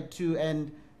 divided by 2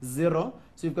 and 0.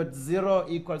 So you've got 0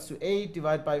 equals to 8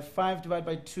 divided by 5 divided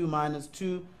by 2 minus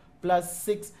 2 plus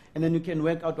 6. And then you can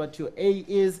work out what your a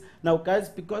is. Now, guys,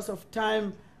 because of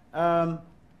time,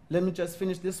 let me just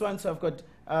finish this one. So I've got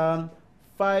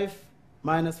 5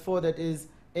 minus 4, that is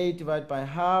 8 divided by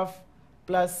half,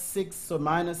 plus 6. So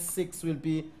minus 6 will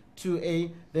be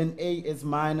 2a. Then a is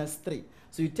minus 3.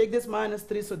 So you take this minus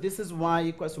 3, so this is y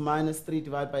equals to minus 3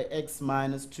 divided by x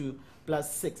minus 2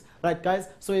 plus 6. Right, guys?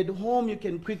 So at home, you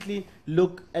can quickly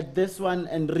look at this one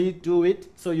and redo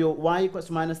it. So your y equals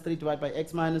to minus 3 divided by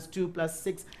x minus 2 plus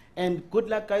 6. And good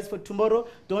luck, guys, for tomorrow.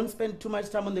 Don't spend too much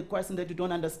time on the question that you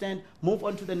don't understand. Move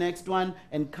on to the next one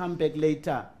and come back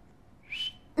later.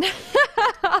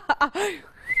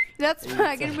 That's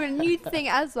going to be a new thing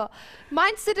as well.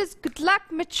 Mindset is good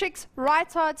luck, matrix,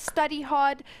 write hard, study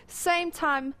hard, same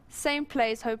time, same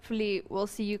place. Hopefully, we'll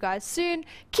see you guys soon.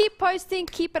 Keep posting,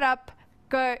 keep it up.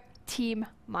 Go Team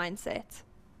Mindset.